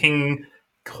Pumpkin King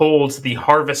holds the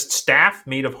Harvest Staff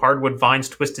made of hardwood vines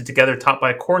twisted together, topped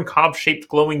by a corn cob-shaped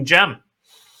glowing gem.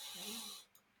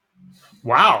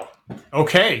 Wow.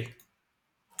 Okay.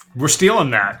 We're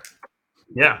stealing that.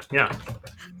 Yeah.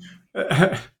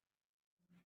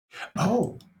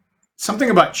 Oh.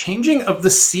 Something about changing of the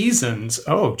seasons.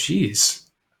 Oh, geez.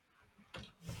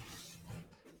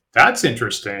 That's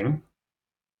interesting.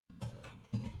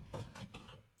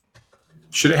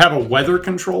 Should it have a weather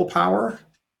control power?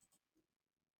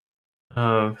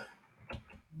 So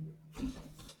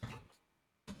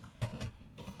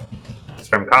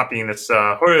I'm copying this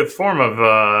form of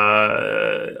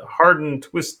hardened,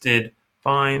 twisted,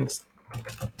 fine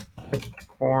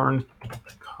corn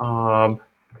cob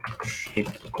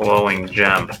shaped glowing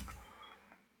gem.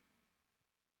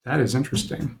 That is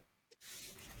interesting.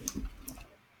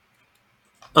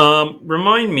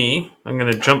 Remind me, I'm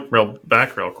going to jump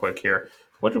back real quick here.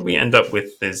 What did we end up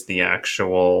with is the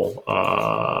actual,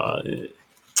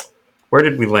 where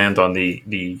did we land on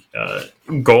the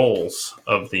goals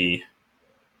of the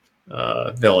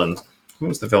villain? What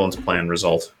was the villain's plan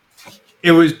result?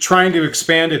 It was trying to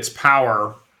expand its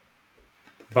power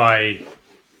by,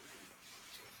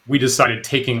 we decided,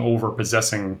 taking over,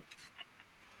 possessing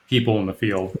people in the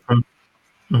field.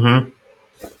 Mm-hmm.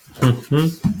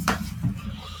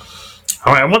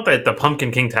 I want the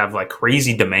Pumpkin King to have like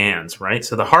crazy demands, right?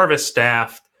 So the harvest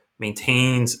staff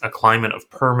maintains a climate of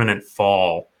permanent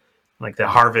fall. Like the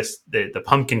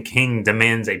Pumpkin King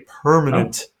demands a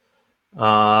permanent,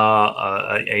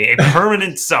 a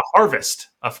permanent harvest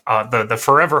of the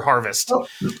forever harvest,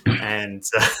 and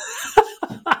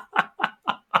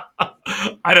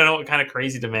I don't know what kind of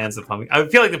crazy demands the Pumpkin. I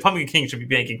feel like the Pumpkin King should be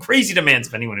making crazy demands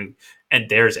of anyone who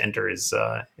dares enter his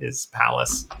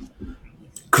palace.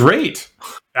 Great,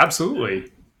 absolutely.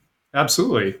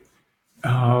 Maybe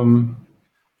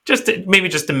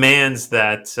just demands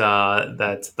that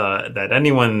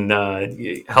anyone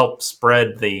help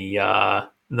spread the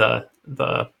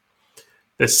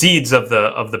seeds of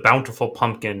the bountiful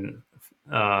pumpkin,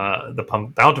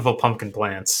 bountiful pumpkin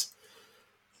plants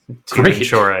to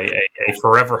ensure a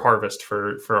forever harvest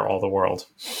for all the world.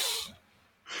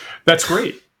 That's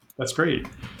great.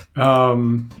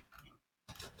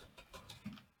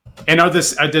 And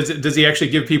does he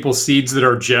actually give people seeds that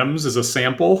are gems as a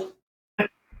sample?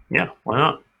 Yeah, why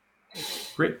not?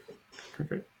 Great.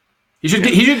 He should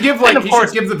give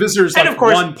the visitors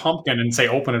one pumpkin and say,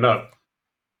 open it up.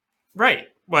 Right.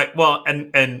 Well,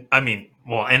 and I mean,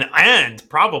 and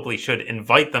probably should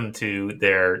invite them to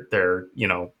their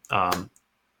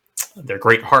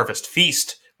great harvest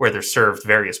feast where they're served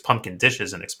various pumpkin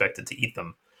dishes and expected to eat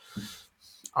them.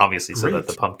 Obviously, so that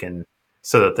the pumpkin.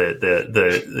 So that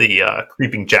the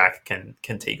creeping Jack can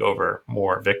take over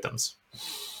more victims.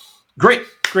 Great.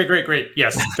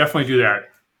 Yes, definitely do that.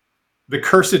 The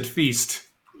Cursed Feast.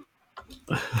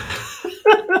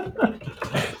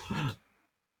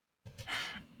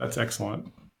 That's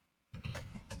excellent.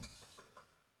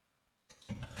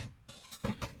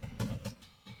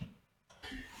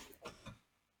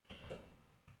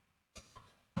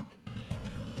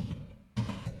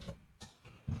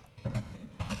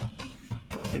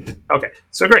 Okay,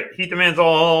 so great. He demands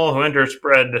all who enter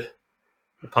spread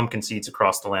the pumpkin seeds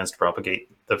across the lands to propagate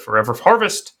the forever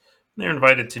harvest. They're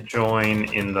invited to join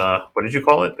in the, what did you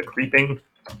call it? The creeping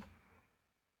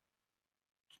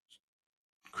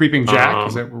Jack?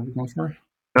 Is that what we're going for?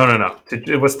 No.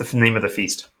 What's the name of the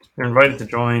feast? They're invited to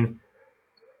join.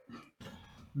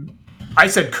 I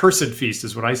said Cursed Feast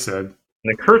is what I said.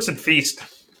 The Cursed Feast.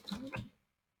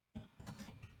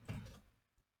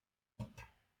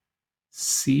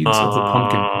 Seeds of the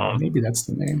Pumpkin. Maybe that's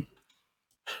the name.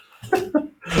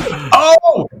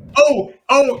 Oh!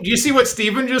 Do you see what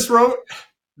Steven just wrote?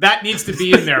 That needs to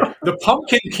be in there. The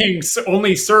Pumpkin King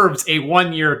only serves a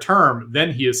 1-year term.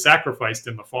 Then he is sacrificed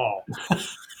in the fall.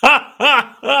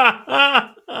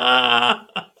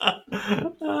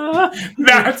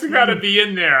 That's got to be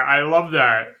in there. I love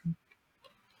that.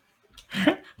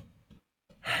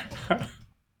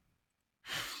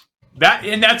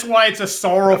 That's why it's a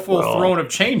sorrowful throne of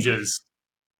changes.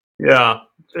 Yeah.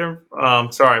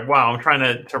 Sorry. Wow. I'm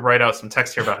trying to write out some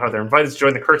text here about how they're invited to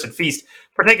join the Cursed Feast,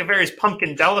 partake of various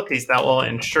pumpkin delicacies that will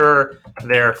ensure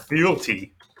their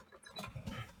fealty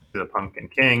to the Pumpkin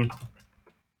King.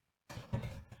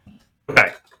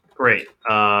 Okay. Great.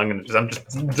 I'm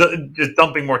just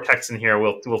dumping more text in here.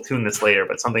 We'll tune this later,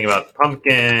 but something about the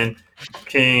Pumpkin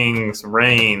King's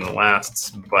reign lasts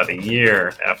but a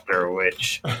year, after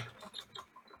which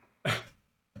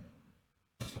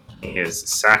he is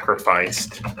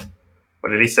sacrificed. What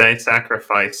did he say?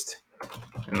 Sacrificed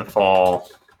in the fall.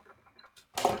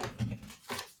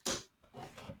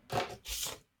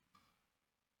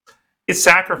 It's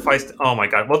sacrificed. Oh my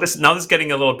god. Well, this is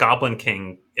getting a little Goblin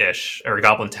King-ish, or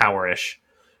Goblin Tower-ish,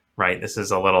 right? This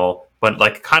is a little, but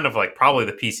probably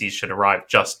the PCs should arrive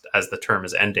just as the term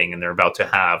is ending, and they're about to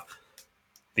have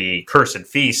the Cursed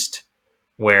Feast,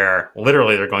 where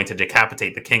literally they're going to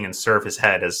decapitate the king and serve his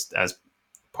head as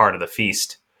part of the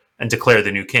feast and declare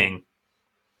the new king.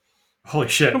 Holy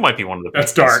shit! It might be one of the.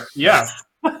 That's dark. Yeah.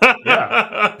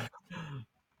 Yeah.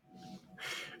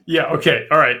 Yeah. Okay.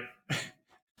 All right.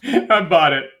 I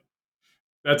bought it.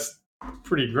 That's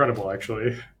pretty incredible,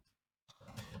 actually.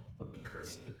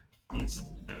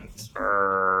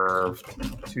 Served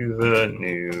to the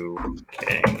new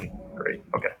king. Great.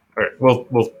 Okay. All right.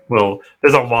 We'll.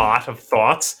 There's a lot of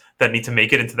thoughts that need to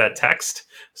make it into that text,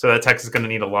 so that text is going to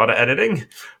need a lot of editing,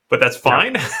 but that's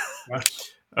fine. Yeah.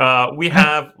 We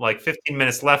have like 15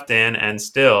 minutes left in, and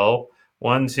still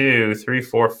 1, 2, 3,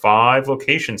 4, 5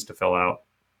 locations to fill out.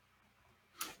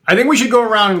 I think we should go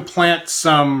around and plant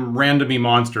some randomy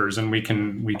monsters, and we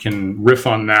can riff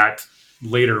on that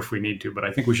later if we need to. But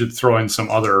I think we should throw in some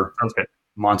other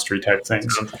monstery type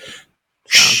things.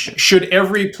 Should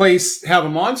every place have a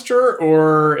monster,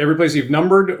 or every place you've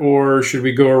numbered, or should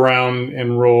we go around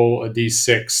and roll a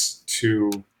d6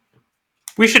 to?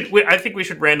 I think we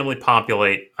should randomly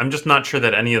populate. I'm just not sure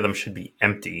that any of them should be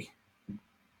empty.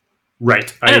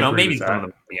 Right. I don't know. Maybe some of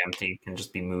them be empty, can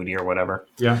just be moody or whatever.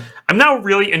 Yeah. I'm now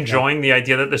really enjoying the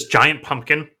idea that this giant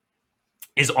pumpkin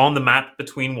is on the map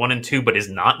between 1 and 2, but is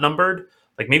not numbered.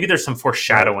 Like maybe there's some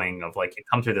foreshadowing of like you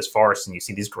come through this forest and you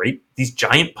see these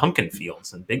giant pumpkin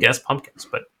fields and big ass pumpkins,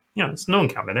 but it's no one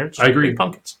counted there. I agree. Big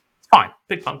pumpkins. It's fine.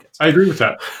 Big pumpkins. I agree with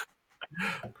that.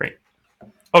 Great.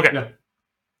 Okay. Yeah.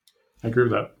 I agree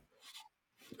with that.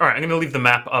 All right, I'm going to leave the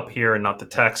map up here and not the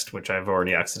text, which I've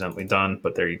already accidentally done,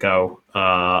 but there you go.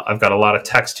 I've got a lot of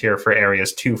text here for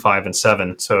areas 2, 5, and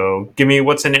 7. So give me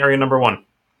what's in area number 1.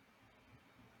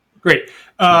 Great.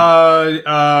 We're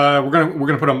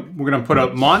gonna put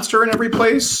a monster in every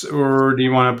place, or do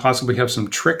you want to possibly have some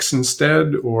tricks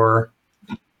instead? Or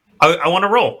I want to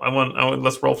roll.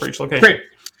 Let's roll for each location. Great.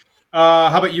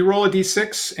 How about you roll a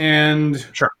d6 and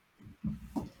sure.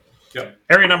 Yep.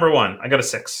 Area number 1. I got a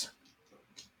 6.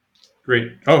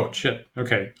 Great. Oh shit.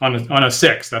 Okay. On a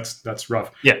 6. That's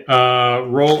rough. Yeah.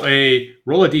 Roll a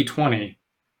d20.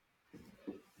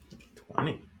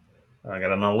 20. I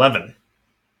got an 11.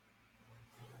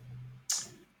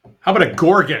 How about a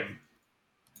gorgon?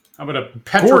 How about a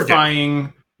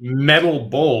petrifying metal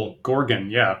bull? Gorgon.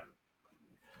 Yeah.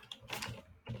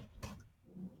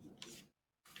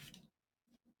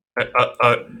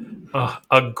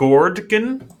 A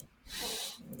gorgon.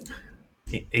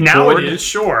 Now it is,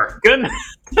 sure. Good.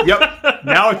 Yep.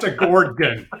 Now it's a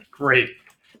gorgon. Great.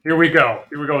 Here we go.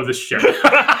 Here we go with this shit.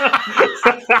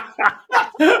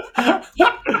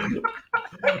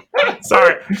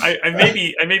 Sorry,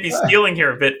 I may be stealing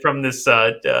here a bit from this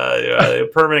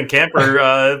permanent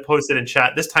camper posted in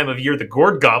chat. This time of year, the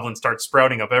gourd goblin starts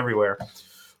sprouting up everywhere.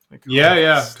 Like,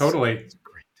 yeah, totally.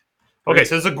 Great. Okay,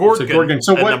 so there's a gorgon.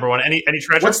 So number 1. Any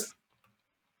treasure?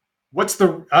 What's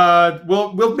the?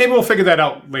 We'll figure that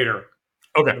out later.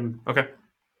 Okay.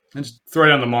 And just throw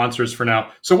it on the monsters for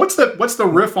now. So what's the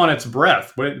riff on its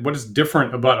breath? What is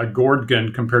different about a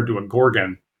gorgon compared to a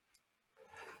gorgon?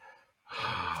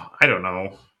 I don't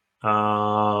know.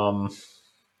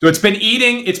 So it's been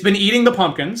eating the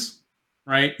pumpkins,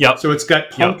 right? Yep. So it's got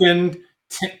pumpkin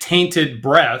tainted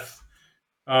breath.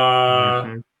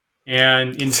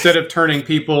 And instead of turning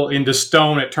people into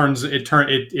stone, it turns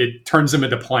them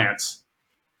into plants.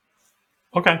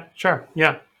 Okay, sure.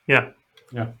 Yeah.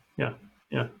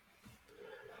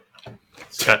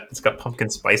 It's got pumpkin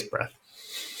spice breath.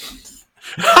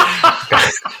 You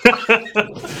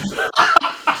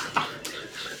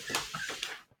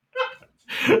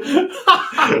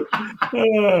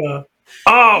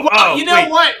know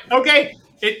what? Okay,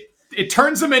 it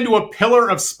turns them into a pillar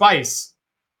of spice.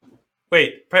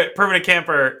 Wait, permanent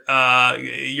camper,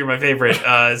 you're my favorite.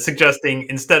 Suggesting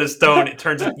instead of stone,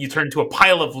 you turn into a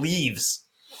pile of leaves.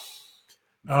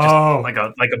 Like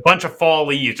a bunch of fall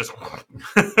leaves, just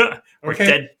or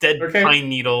dead pine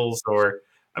needles, or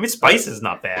spice is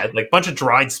not bad. Like a bunch of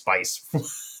dried spice,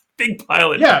 big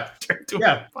pile of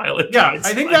pile of dried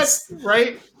spice. I think that's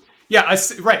right. Yeah,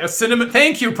 right. A cinnamon.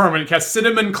 Thank you, permanent cat.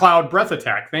 Cinnamon cloud breath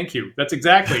attack. Thank you. That's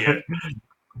exactly it.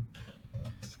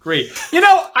 Great.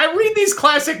 I read these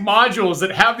classic modules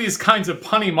that have these kinds of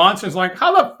punny monsters. Like,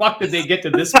 how the fuck did they get to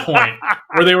this point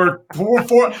where they were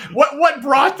what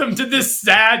brought them to this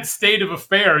sad state of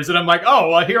affairs? And I'm like, oh,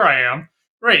 well, here I am.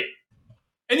 Great.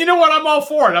 And you know what? I'm all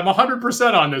for it. I'm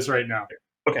 100% on this right now.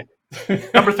 Okay.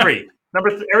 Number 3.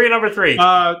 Area number 3.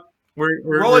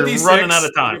 We're running out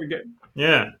of time.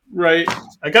 Yeah. Right.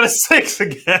 I got a 6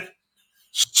 again.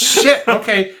 Shit.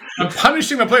 Okay. I'm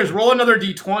punishing the players. Roll another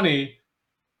d20.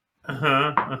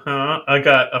 I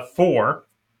got a 4.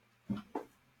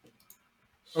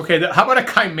 Okay, how about a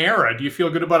chimera? Do you feel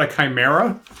good about a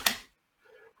chimera?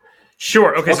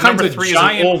 Sure. Okay. What So kinds number of 3 is an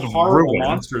giant, old horrible ruin.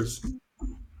 monsters?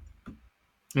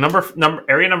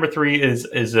 Area number 3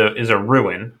 is a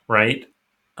ruin, right?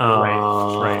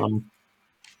 Right.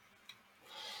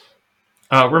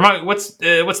 What's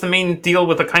the main deal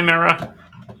with the chimera?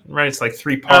 Right, it's like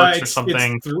 3 parts or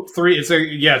something. It's three. It's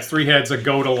 3 heads: a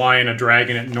goat, a lion, a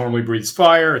dragon. It normally breathes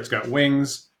fire. It's got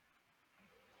wings.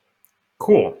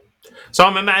 Cool. So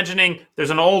I'm imagining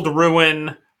there's an old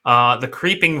ruin. The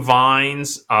creeping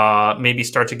vines maybe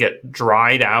start to get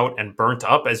dried out and burnt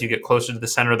up as you get closer to the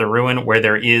center of the ruin, where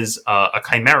there is a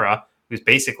chimera who's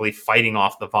basically fighting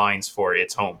off the vines for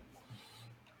its home.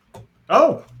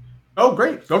 Oh,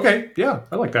 great. Okay, yeah,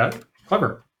 I like that.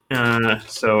 Clever.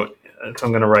 So I'm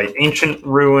going to write ancient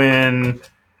ruin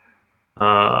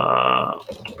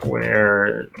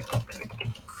where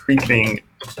creeping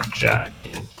jack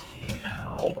is being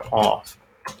held off.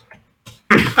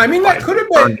 I mean, that could have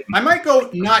been. I might go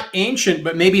not ancient,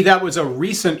 but maybe that was a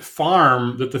recent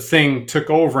farm that the thing took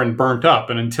over and burnt up,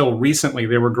 and until recently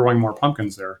they were growing more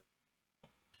pumpkins there.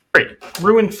 Great.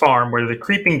 Ruined farm where the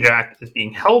creeping jack is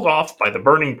being held off by the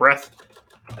burning breath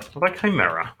of a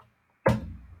chimera.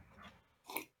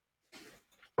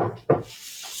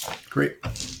 Great.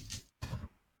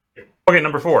 Okay,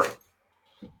 number 4.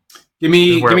 Give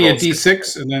me a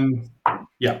D6, and then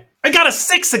I got a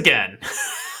 6 again.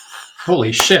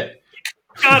 Holy shit!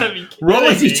 Gotta be Roll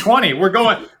a D20.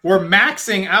 We're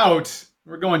maxing out.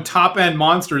 We're going top end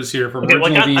monsters here from original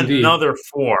D&D. I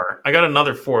got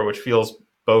another 4, which feels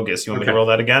bogus. You want me to roll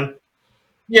that again?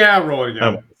 Yeah, roll it again.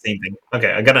 Oh, same thing.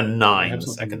 Okay, I got a 9 the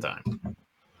second time.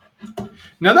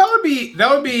 Now that would be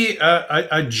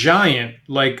a giant,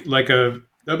 that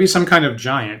would be some kind of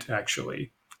giant,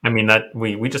 actually. I mean, that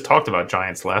we just talked about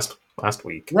giants last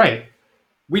week. Right.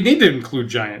 We need to include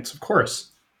giants, of course.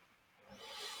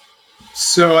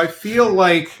 So I feel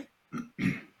like...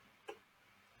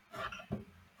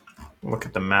 Look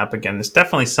at the map again. There's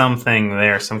definitely something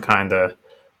there, some kind of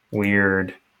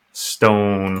weird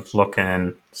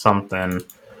stone-looking something.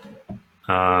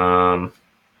 I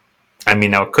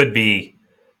mean, now it could be...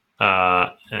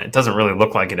 it doesn't really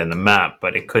look like it in the map,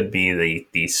 but it could be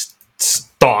the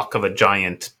stalk of a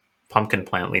giant pumpkin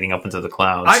plant leading up into the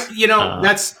clouds.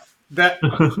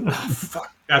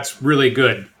 That's really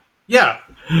good. Yeah,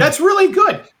 that's really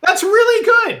good. That's really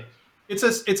good. It's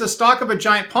a stalk of a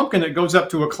giant pumpkin that goes up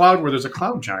to a cloud where there's a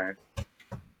cloud giant.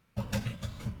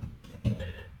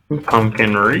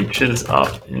 Pumpkin reaches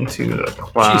up into the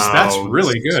clouds. Jeez, that's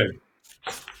really good.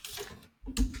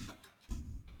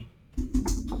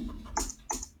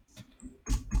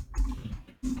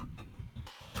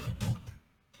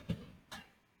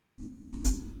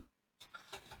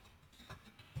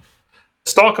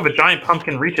 Stalk of a giant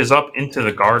pumpkin reaches up into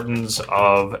the gardens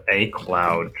of a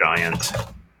cloud giant.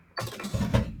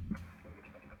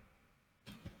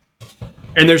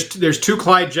 And there's 2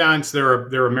 cloud giants.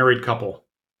 They're a married couple.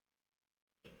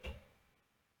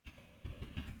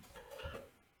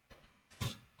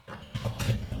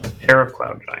 Pair of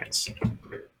cloud giants.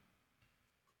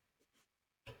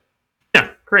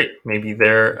 Yeah, great. Maybe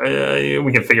they're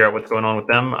we can figure out what's going on with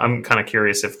them. I'm kind of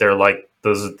curious if they're like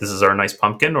this is our nice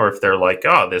pumpkin, or if they're like,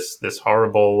 this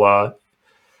horrible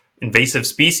invasive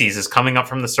species is coming up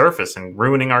from the surface and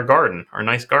ruining our garden, our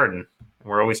nice garden.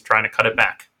 We're always trying to cut it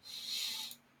back.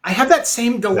 I have that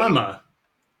same dilemma.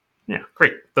 Yeah,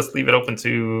 great. Let's leave it open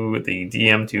to the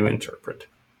DM to interpret.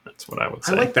 That's what I would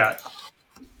say. I like that.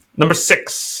 Number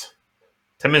 6.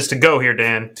 10 minutes to go here,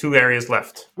 Dan. 2 areas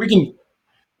left. We can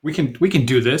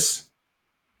do this.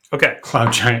 Okay.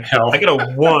 Cloud giant hell. I get a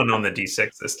 1 on the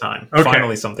D6 this time. Okay.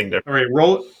 Finally something different. All right,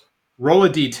 roll a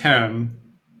D10.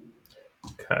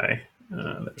 Okay.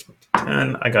 There's my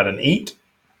D10. I got an 8.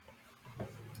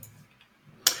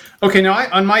 Okay, now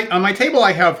on my table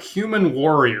I have human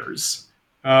warriors.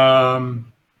 Okay.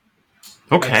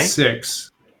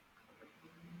 6.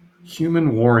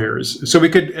 Human warriors. So we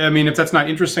could, if that's not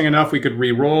interesting enough, we could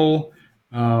re-roll.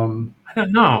 I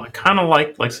don't know. I kind of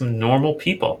like some normal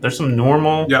people. There's some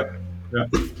normal. Yep.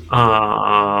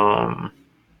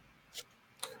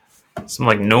 Some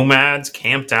like nomads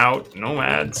camped out.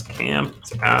 Nomads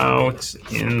camped out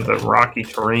in the rocky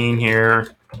terrain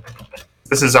here.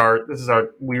 This is our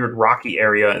weird rocky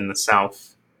area in the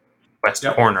southwest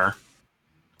corner.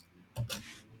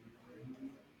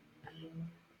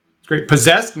 Great.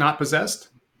 Possessed, not possessed?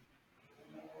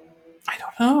 I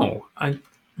don't know.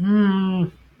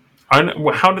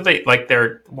 How do they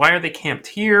why are they camped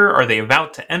here? Are they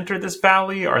about to enter this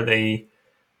valley? Are they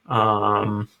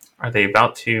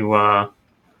about to are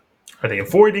they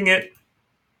avoiding it?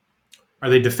 Are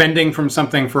they defending from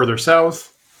something further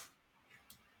south?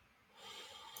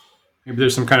 Maybe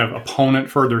there's some kind of opponent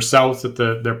further south that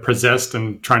they're possessed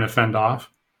and trying to fend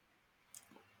off.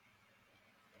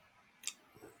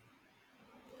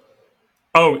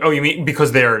 Oh, you mean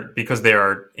because they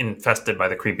are infested by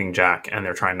the creeping jack and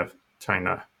they're trying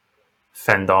to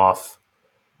fend off?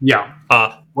 Yeah.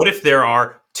 What if there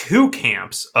are two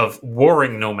camps of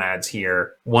warring nomads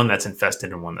here, one that's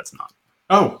infested and one that's not?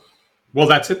 Oh, well,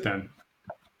 that's it then.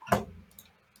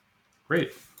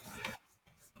 Great.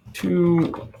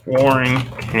 Two warring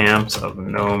camps of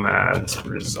nomads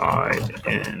reside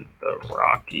in the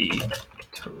rocky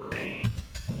terrain.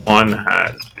 One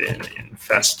has been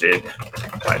infested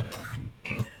by the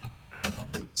creeping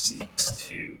and seeks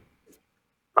to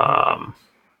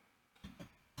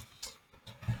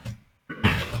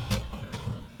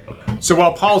So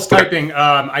while Paul's typing,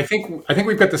 I think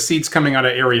we've got the seeds coming out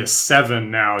of Area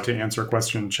 7 now to answer a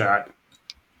question in chat.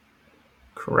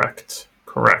 Correct.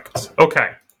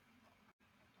 Okay.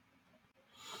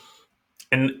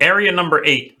 And area number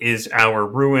 8 is our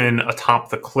ruin atop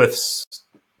the cliffs,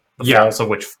 the falls of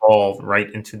which fall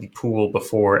right into the pool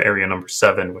before area number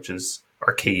 7, which is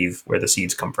our cave where the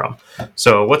seeds come from.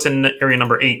 So what's in area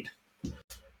number 8?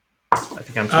 I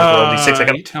think I'm supposed to roll d6. I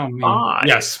got you tell me. 5.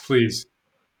 Yes, please.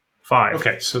 5.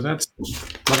 Okay, so that's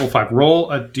level 5.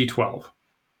 Roll a d12.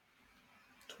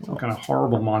 Some kind of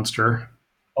horrible monster.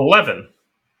 11.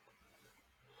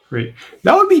 Great.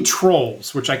 That would be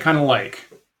trolls, which I kind of like.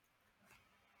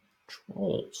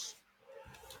 Trolls.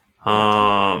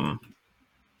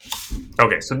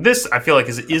 Okay, so this I feel like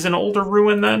is an older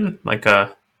ruin then, like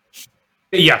a.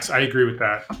 Yes, I agree with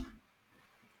that.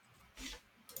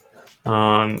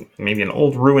 Maybe an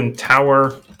old ruined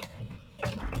tower,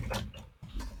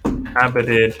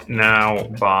 inhabited now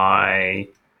by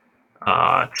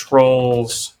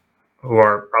trolls who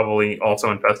are probably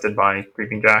also infested by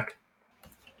creeping jack.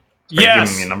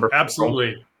 Yes, me a number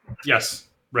absolutely. Yes,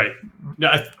 right.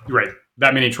 Yeah, right.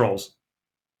 That many trolls.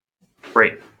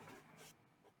 Great.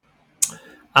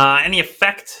 Any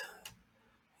effect?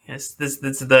 Yes, this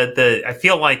the I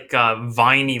feel like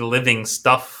viney living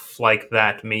stuff like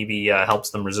that maybe helps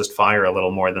them resist fire a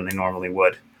little more than they normally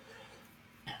would.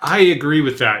 I agree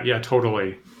with that. Yeah,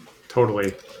 totally.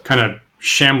 Kind of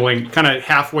shambling, kind of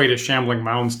halfway to shambling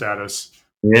mound status.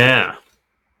 Yeah.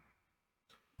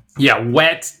 Yeah,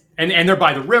 wet, and they're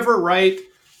by the river, right?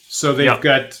 So they've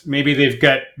got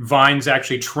vines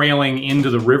actually trailing into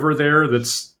the river there.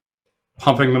 That's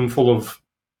pumping them full of,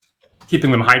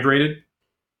 keeping them hydrated.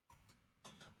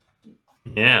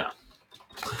 Yeah.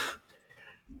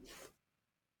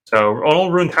 So, an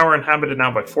old ruined tower inhabited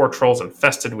now by 4 trolls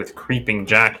infested with creeping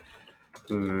jack,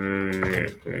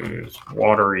 whose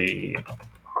watery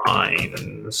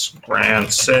pines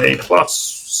grant say plus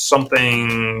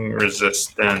something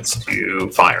resistance to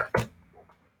fire.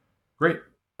 Great.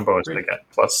 Bonus they get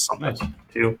plus something. Nice.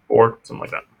 2, 4, something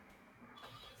like that.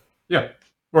 Yeah.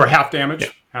 Or half damage.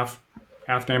 Yeah.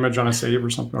 Half damage on a save or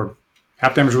something. Or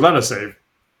half damage without a save.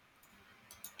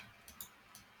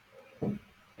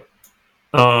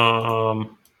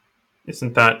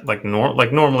 Isn't that like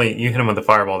normally you hit them with a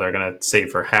fireball, they're gonna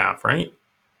save for half, right?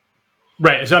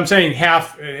 Right. So I'm saying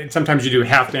half. Sometimes you do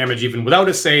half damage even without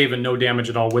a save, and no damage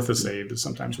at all with a save is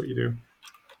sometimes what you do.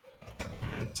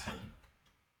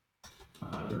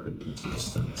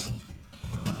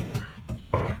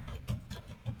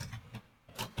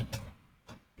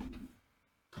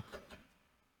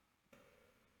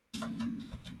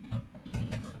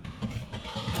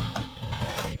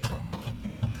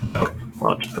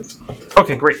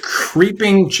 Okay, great.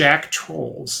 Creeping jack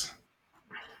trolls.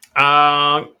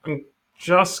 I'm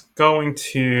just going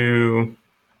to.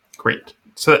 Great.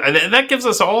 So that gives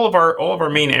us all of our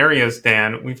main areas,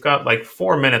 Dan. We've got like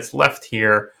 4 minutes left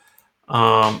here.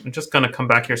 I'm just going to come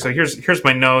back here. So here's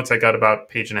my notes. I got about 1.5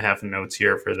 pages of notes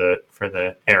here for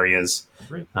the areas,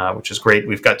 which is great.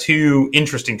 We've got 2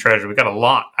 interesting treasures. We've got a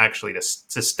lot actually to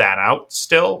stat out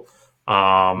still.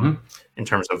 In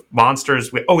terms of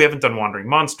monsters, we haven't done wandering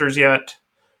monsters yet,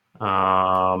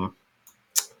 and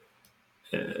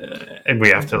we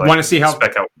have to want to see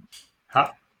spec out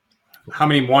how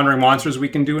many wandering monsters we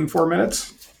can do in 4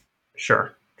 minutes.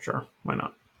 Sure, why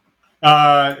not? We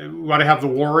ought to have the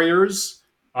warriors.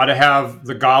 Ought to have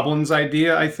the goblins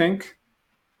idea. I think.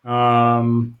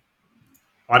 Ought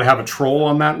to have a troll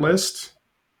on that list.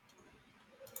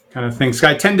 Kind of things.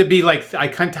 I tend to be like I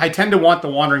tend to want the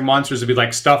wandering monsters to be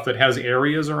like stuff that has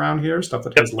areas around here, stuff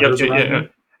that has layers around here.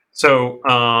 So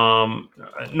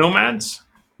nomads,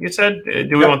 you said,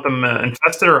 do we want them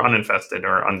infested or uninfested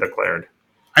or undeclared?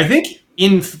 I think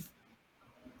in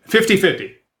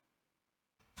 50-50.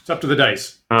 It's up to the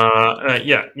dice.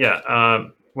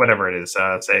 whatever it is.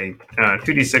 Say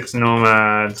 2d6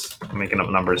 nomads. I'm making up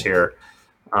numbers here.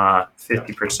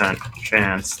 50%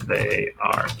 chance they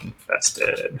are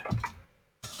infested.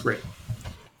 Great.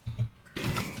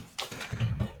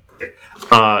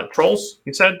 Trolls,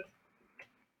 you said?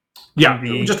 Yeah,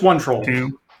 just one troll.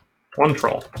 One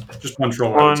troll. Just one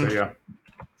troll, I would say, yeah.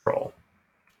 Troll.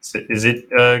 Is it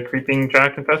creeping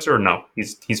giant infestor or no?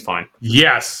 He's fine.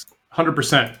 Yes,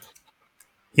 100%.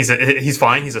 He's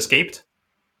fine. He's escaped.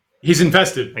 He's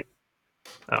infested.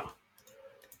 Oh.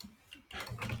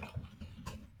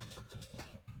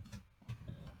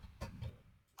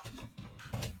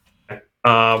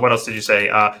 What else did you say?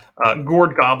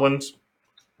 Gourd goblins.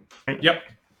 Yep.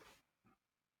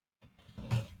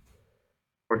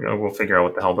 We'll figure out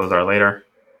what the hell those are later.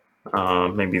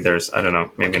 Maybe there's, I don't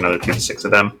know, maybe another 2d6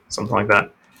 of them, something like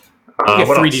that.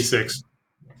 What 3d6.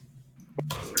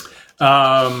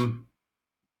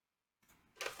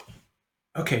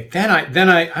 Okay, then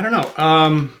I don't know.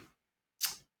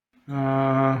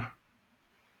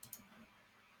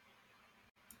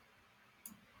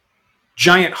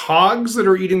 Giant hogs that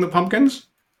are eating the pumpkins.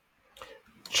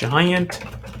 Giant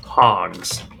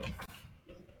hogs.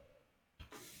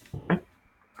 Okay.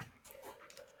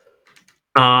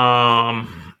 How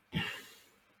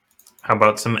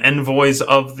about some envoys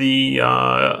of the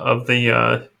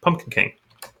Pumpkin King?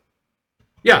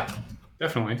 Yeah,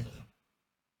 definitely.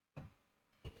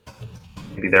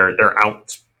 Maybe they're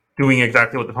out doing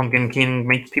exactly what the Pumpkin King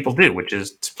makes people do, which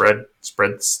is spread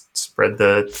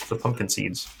the pumpkin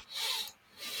seeds.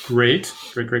 Great.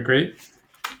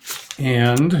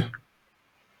 And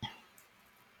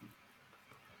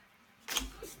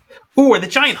ooh, are the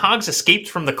giant hogs escaped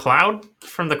from the cloud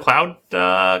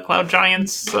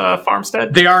giants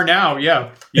farmstead? They are now, yeah.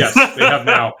 Yes, they have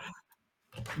now.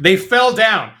 They fell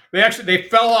down. They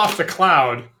fell off the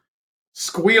cloud,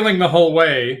 squealing the whole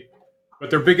way, but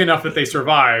they're big enough that they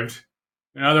survived.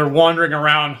 And now they're wandering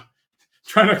around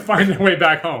trying to find their way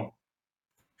back home.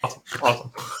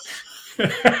 Awesome.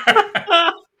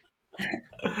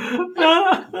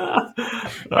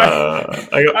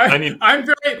 I'm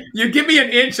very. You give me an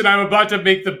inch, and I'm about to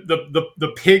make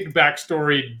the pig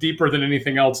backstory deeper than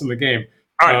anything else in the game.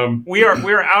 All right, we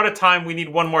are out of time. We need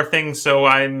one more thing, so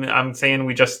I'm saying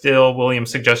we just steal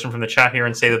William's suggestion from the chat here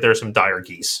and say that there are some dire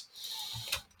geese.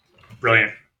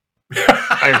 Brilliant.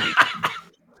 Dire geese.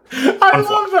 I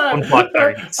love that.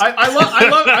 I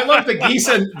love the geese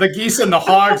and the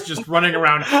hogs just running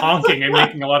around honking and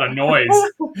making a lot of noise.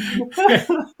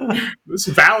 This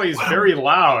valley is very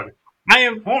loud. I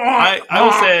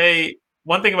will say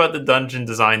one thing about the Dungeon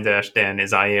Design Dash, Dan,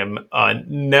 is I am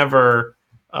never.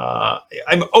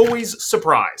 I'm always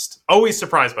surprised by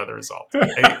the result.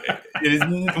 It is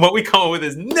what we come up with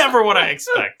is never what I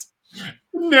expect.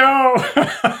 No.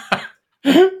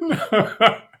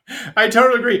 I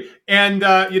totally agree. And,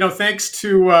 thanks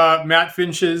to Matt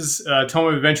Finch's Tome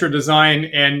of Adventure Design,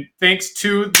 and thanks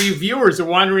to the viewers of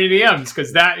Wandering DMs,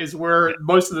 because that is where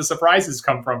most of the surprises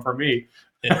come from for me.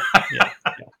 Yeah,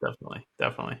 definitely.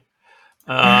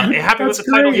 Happy with the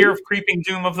title here of Creeping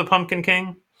Doom of the Pumpkin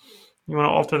King? You want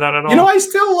to alter that at all? I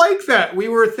still like that. We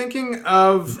were thinking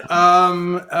of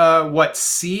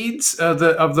seeds of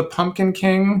the Pumpkin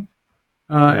King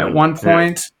at one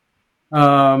point.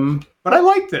 But I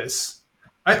like this.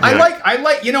 I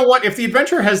like. You know what? If the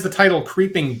adventure has the title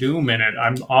 "Creeping Doom" in it,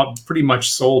 I'm pretty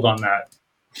much sold on that.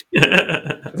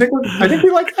 I think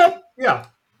we like that. Yeah,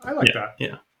 I like that.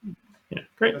 Yeah,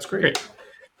 great. That's great.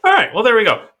 All right, well, there we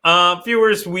go.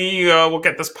 Viewers, we will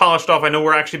get this polished off. I know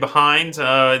we're actually behind.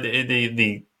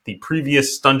 The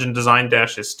previous Dungeon Design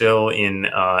Dash is still in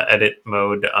edit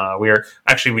mode. We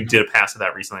did a pass of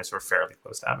that recently, so we're fairly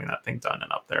close to having that thing done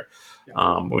and up there.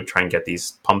 Yeah. We'll try and get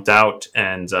these pumped out,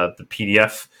 and the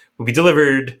PDF will be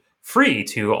delivered free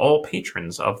to all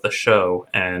patrons of the show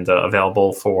and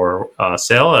available for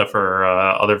sale for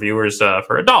other viewers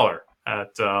for $1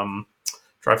 at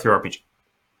DriveThruRPG.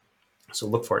 So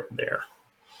look for it there.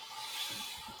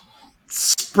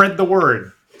 Spread the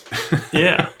word.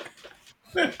 Yeah.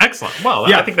 Excellent. Well,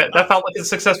 yeah. I think that felt like a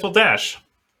successful dash.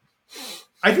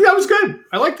 I think that was good.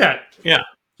 I like that. Yeah.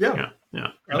 I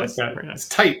like that. Very nice.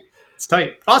 It's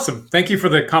tight. Awesome. Thank you for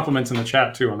the compliments in the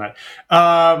chat too on that.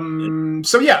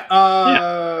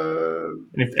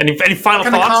 Any final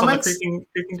thoughts on the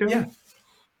creeping doom? Yeah.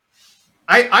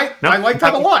 I like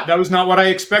that a lot. That was not what I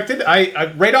expected.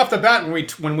 I right off the bat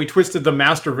when we twisted the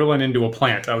master villain into a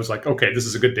plant, I was like, okay, this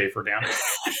is a good day for Dan.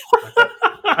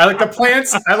 I like the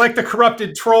plants. I like the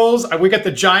corrupted trolls. We got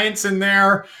the giants in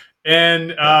there.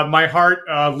 And my heart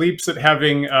leaps at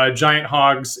having giant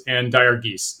hogs and dire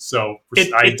geese. So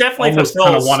it definitely almost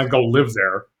kind of want to go live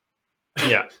there.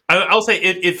 Yeah, I'll say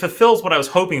it fulfills what I was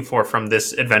hoping for from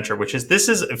this adventure, which is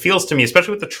it feels to me,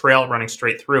 especially with the trail running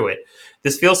straight through it,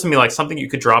 this feels to me like something you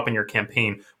could drop in your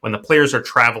campaign when the players are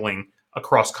traveling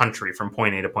across country from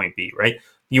point A to point B, right?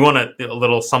 You want a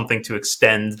little something to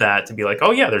extend that, to be like,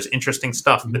 oh yeah, there's interesting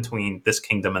stuff between this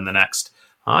kingdom and the next.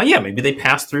 Yeah, maybe they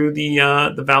pass through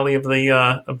the valley of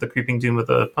the creeping doom of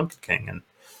the Pumpkin King, and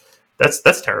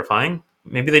that's terrifying.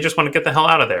 Maybe they just want to get the hell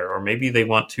out of there, or maybe they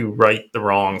want to right the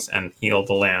wrongs and heal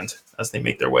the land as they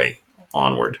make their way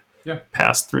onward,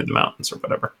 pass through the mountains or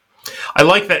whatever. I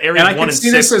like that area 1 and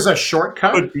 6 this as a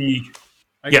shortcut. Could be,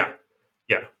 yeah.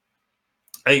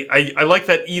 I like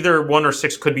that either 1 or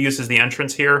 6 could be used as the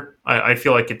entrance here. I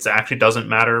feel like it actually doesn't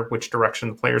matter which direction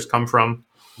the players come from.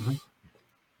 Mm-hmm.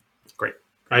 Great.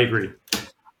 I agree.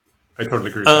 I totally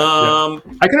agree with that.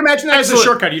 I can imagine that as a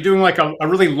shortcut. You're doing like a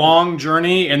really long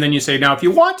journey, and then you say, now, if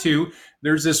you want to,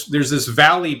 there's this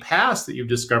valley pass that you've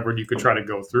discovered you could try to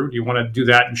go through. Do you want to do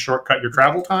that and shortcut your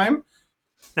travel time?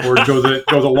 Or go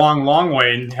the long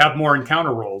way and have more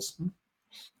encounter rolls?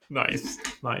 Nice.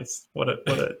 What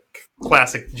a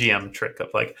classic GM trick of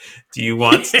like, do you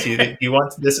want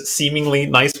this seemingly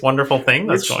nice, wonderful thing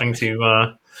that's going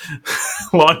to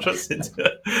launch us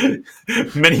into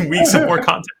many weeks of more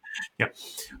content? Yeah.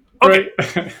 Okay.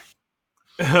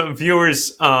 Right.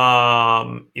 Viewers,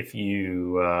 if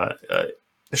you there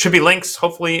should be links,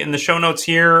 hopefully, in the show notes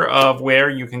here of where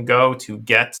you can go to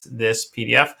get this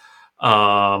PDF.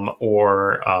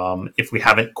 Or if we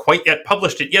haven't quite yet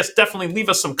published it, yes, definitely leave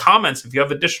us some comments if you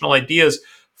have additional ideas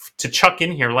to chuck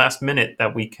in here last minute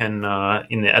that we can,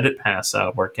 in the edit pass,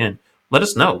 work in. Let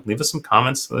us know. Leave us some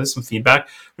comments. Leave us some feedback.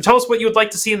 Or tell us what you would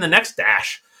like to see in the next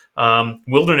dash.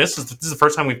 Wilderness, this is the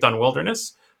first time we've done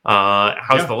Wilderness.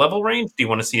 How's the level range? Do you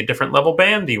want to see a different level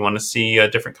band? Do you want to see a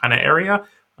different kind of area?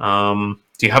 Do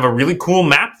you have a really cool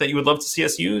map that you would love to see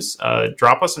us use?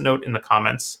 Drop us a note in the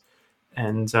comments.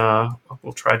 And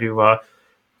we'll try to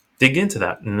dig into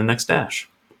that in the next dash.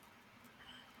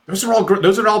 Those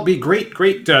would all be great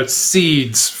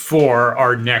seeds for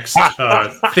our next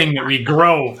thing that we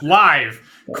grow live,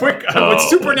 quick with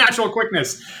supernatural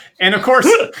quickness. And of course,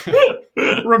 now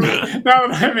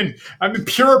that I'm in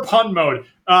pure pun mode.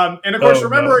 And of course,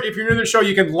 remember, if you're new to the show,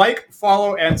 you can like,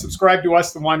 follow, and subscribe to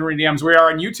us, the Wandering DMs. We are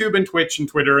on YouTube and Twitch and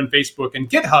Twitter and Facebook and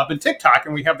GitHub and TikTok,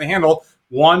 and we have the handle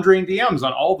Wandering DMs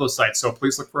on all of those sites. So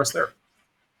please look for us there.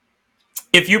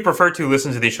 If you prefer to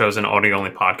listen to these shows in audio-only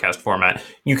podcast format,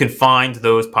 you can find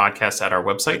those podcasts at our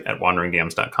website at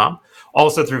wanderingdms.com.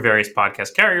 Also through various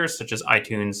podcast carriers such as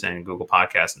iTunes and Google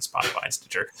Podcasts and Spotify and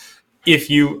Stitcher. If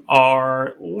you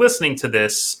are listening to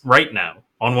this right now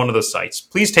on one of those sites,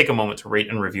 please take a moment to rate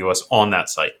and review us on that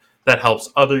site. That helps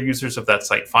other users of that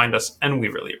site find us, and we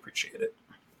really appreciate it.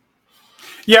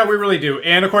 Yeah, we really do.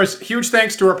 And of course, huge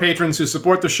thanks to our patrons who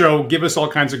support the show, give us all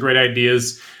kinds of great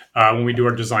ideas when we do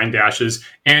our design dashes.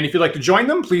 And if you'd like to join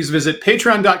them, please visit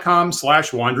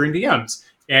patreon.com/wanderingdms.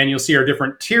 And you'll see our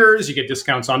different tiers. You get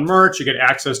discounts on merch. You get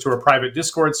access to our private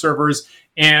Discord servers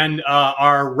and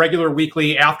our regular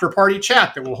weekly after party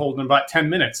chat that we'll hold in about 10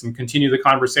 minutes and continue the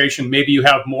conversation. Maybe you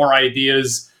have more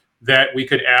ideas that we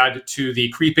could add to the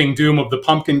creeping doom of the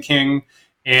Pumpkin King.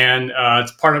 And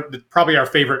it's probably our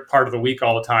favorite part of the week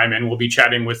all the time. And we'll be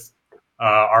chatting with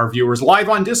our viewers live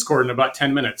on Discord in about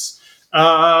 10 minutes.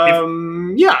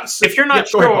 If you're not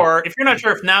sure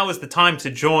if now is the time to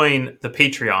join the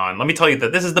Patreon, let me tell you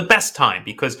that this is the best time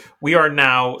because we are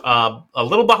now a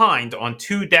little behind on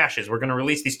 2 dashes. We're going to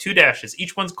release these 2 dashes.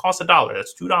 Each one costs $1.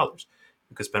 That's $2.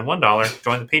 You could spend $1,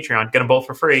 join the Patreon, get them both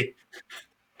for free.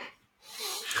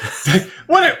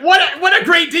 What a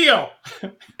great deal!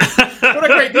 What a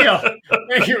great deal!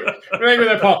 Thank you for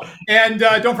that, Paul. And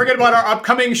don't forget about our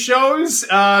upcoming shows.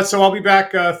 So I'll be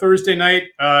back Thursday night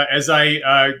as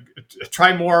I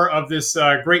try more of this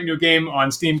great new game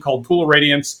on Steam called Pool of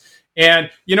Radiance.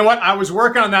 And you know what? I was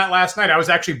working on that last night. I was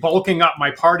actually bulking up my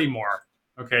party more.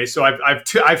 Okay, so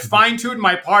I've fine-tuned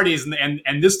my parties,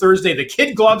 and this Thursday the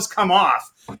kid gloves come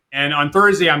off, and on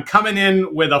Thursday I'm coming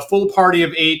in with a full party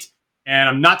of 8. And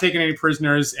I'm not taking any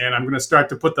prisoners, and I'm going to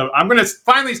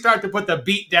finally start to put the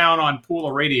beat down on Pool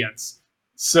of Radiance.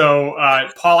 So,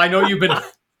 Paul, I know you've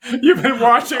been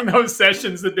watching those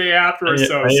sessions the day after or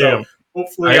so. So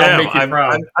hopefully I'll make you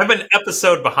proud. I've been an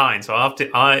episode behind, so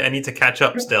I need to catch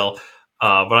up still.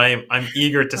 But I'm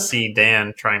eager to see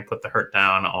Dan try and put the hurt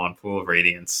down on Pool of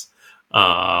Radiance.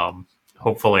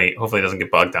 Hopefully it doesn't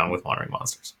get bogged down with wandering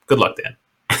monsters. Good luck, Dan.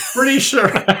 Pretty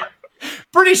sure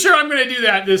Pretty sure I'm going to do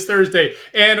that this Thursday.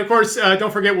 And of course,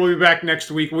 don't forget, we'll be back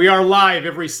next week. We are live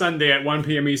every Sunday at 1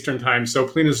 p.m. Eastern time. So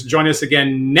please join us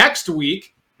again next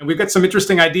week. And we've got some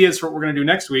interesting ideas for what we're going to do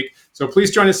next week. So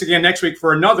please join us again next week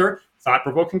for another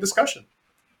thought-provoking discussion.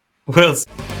 We'll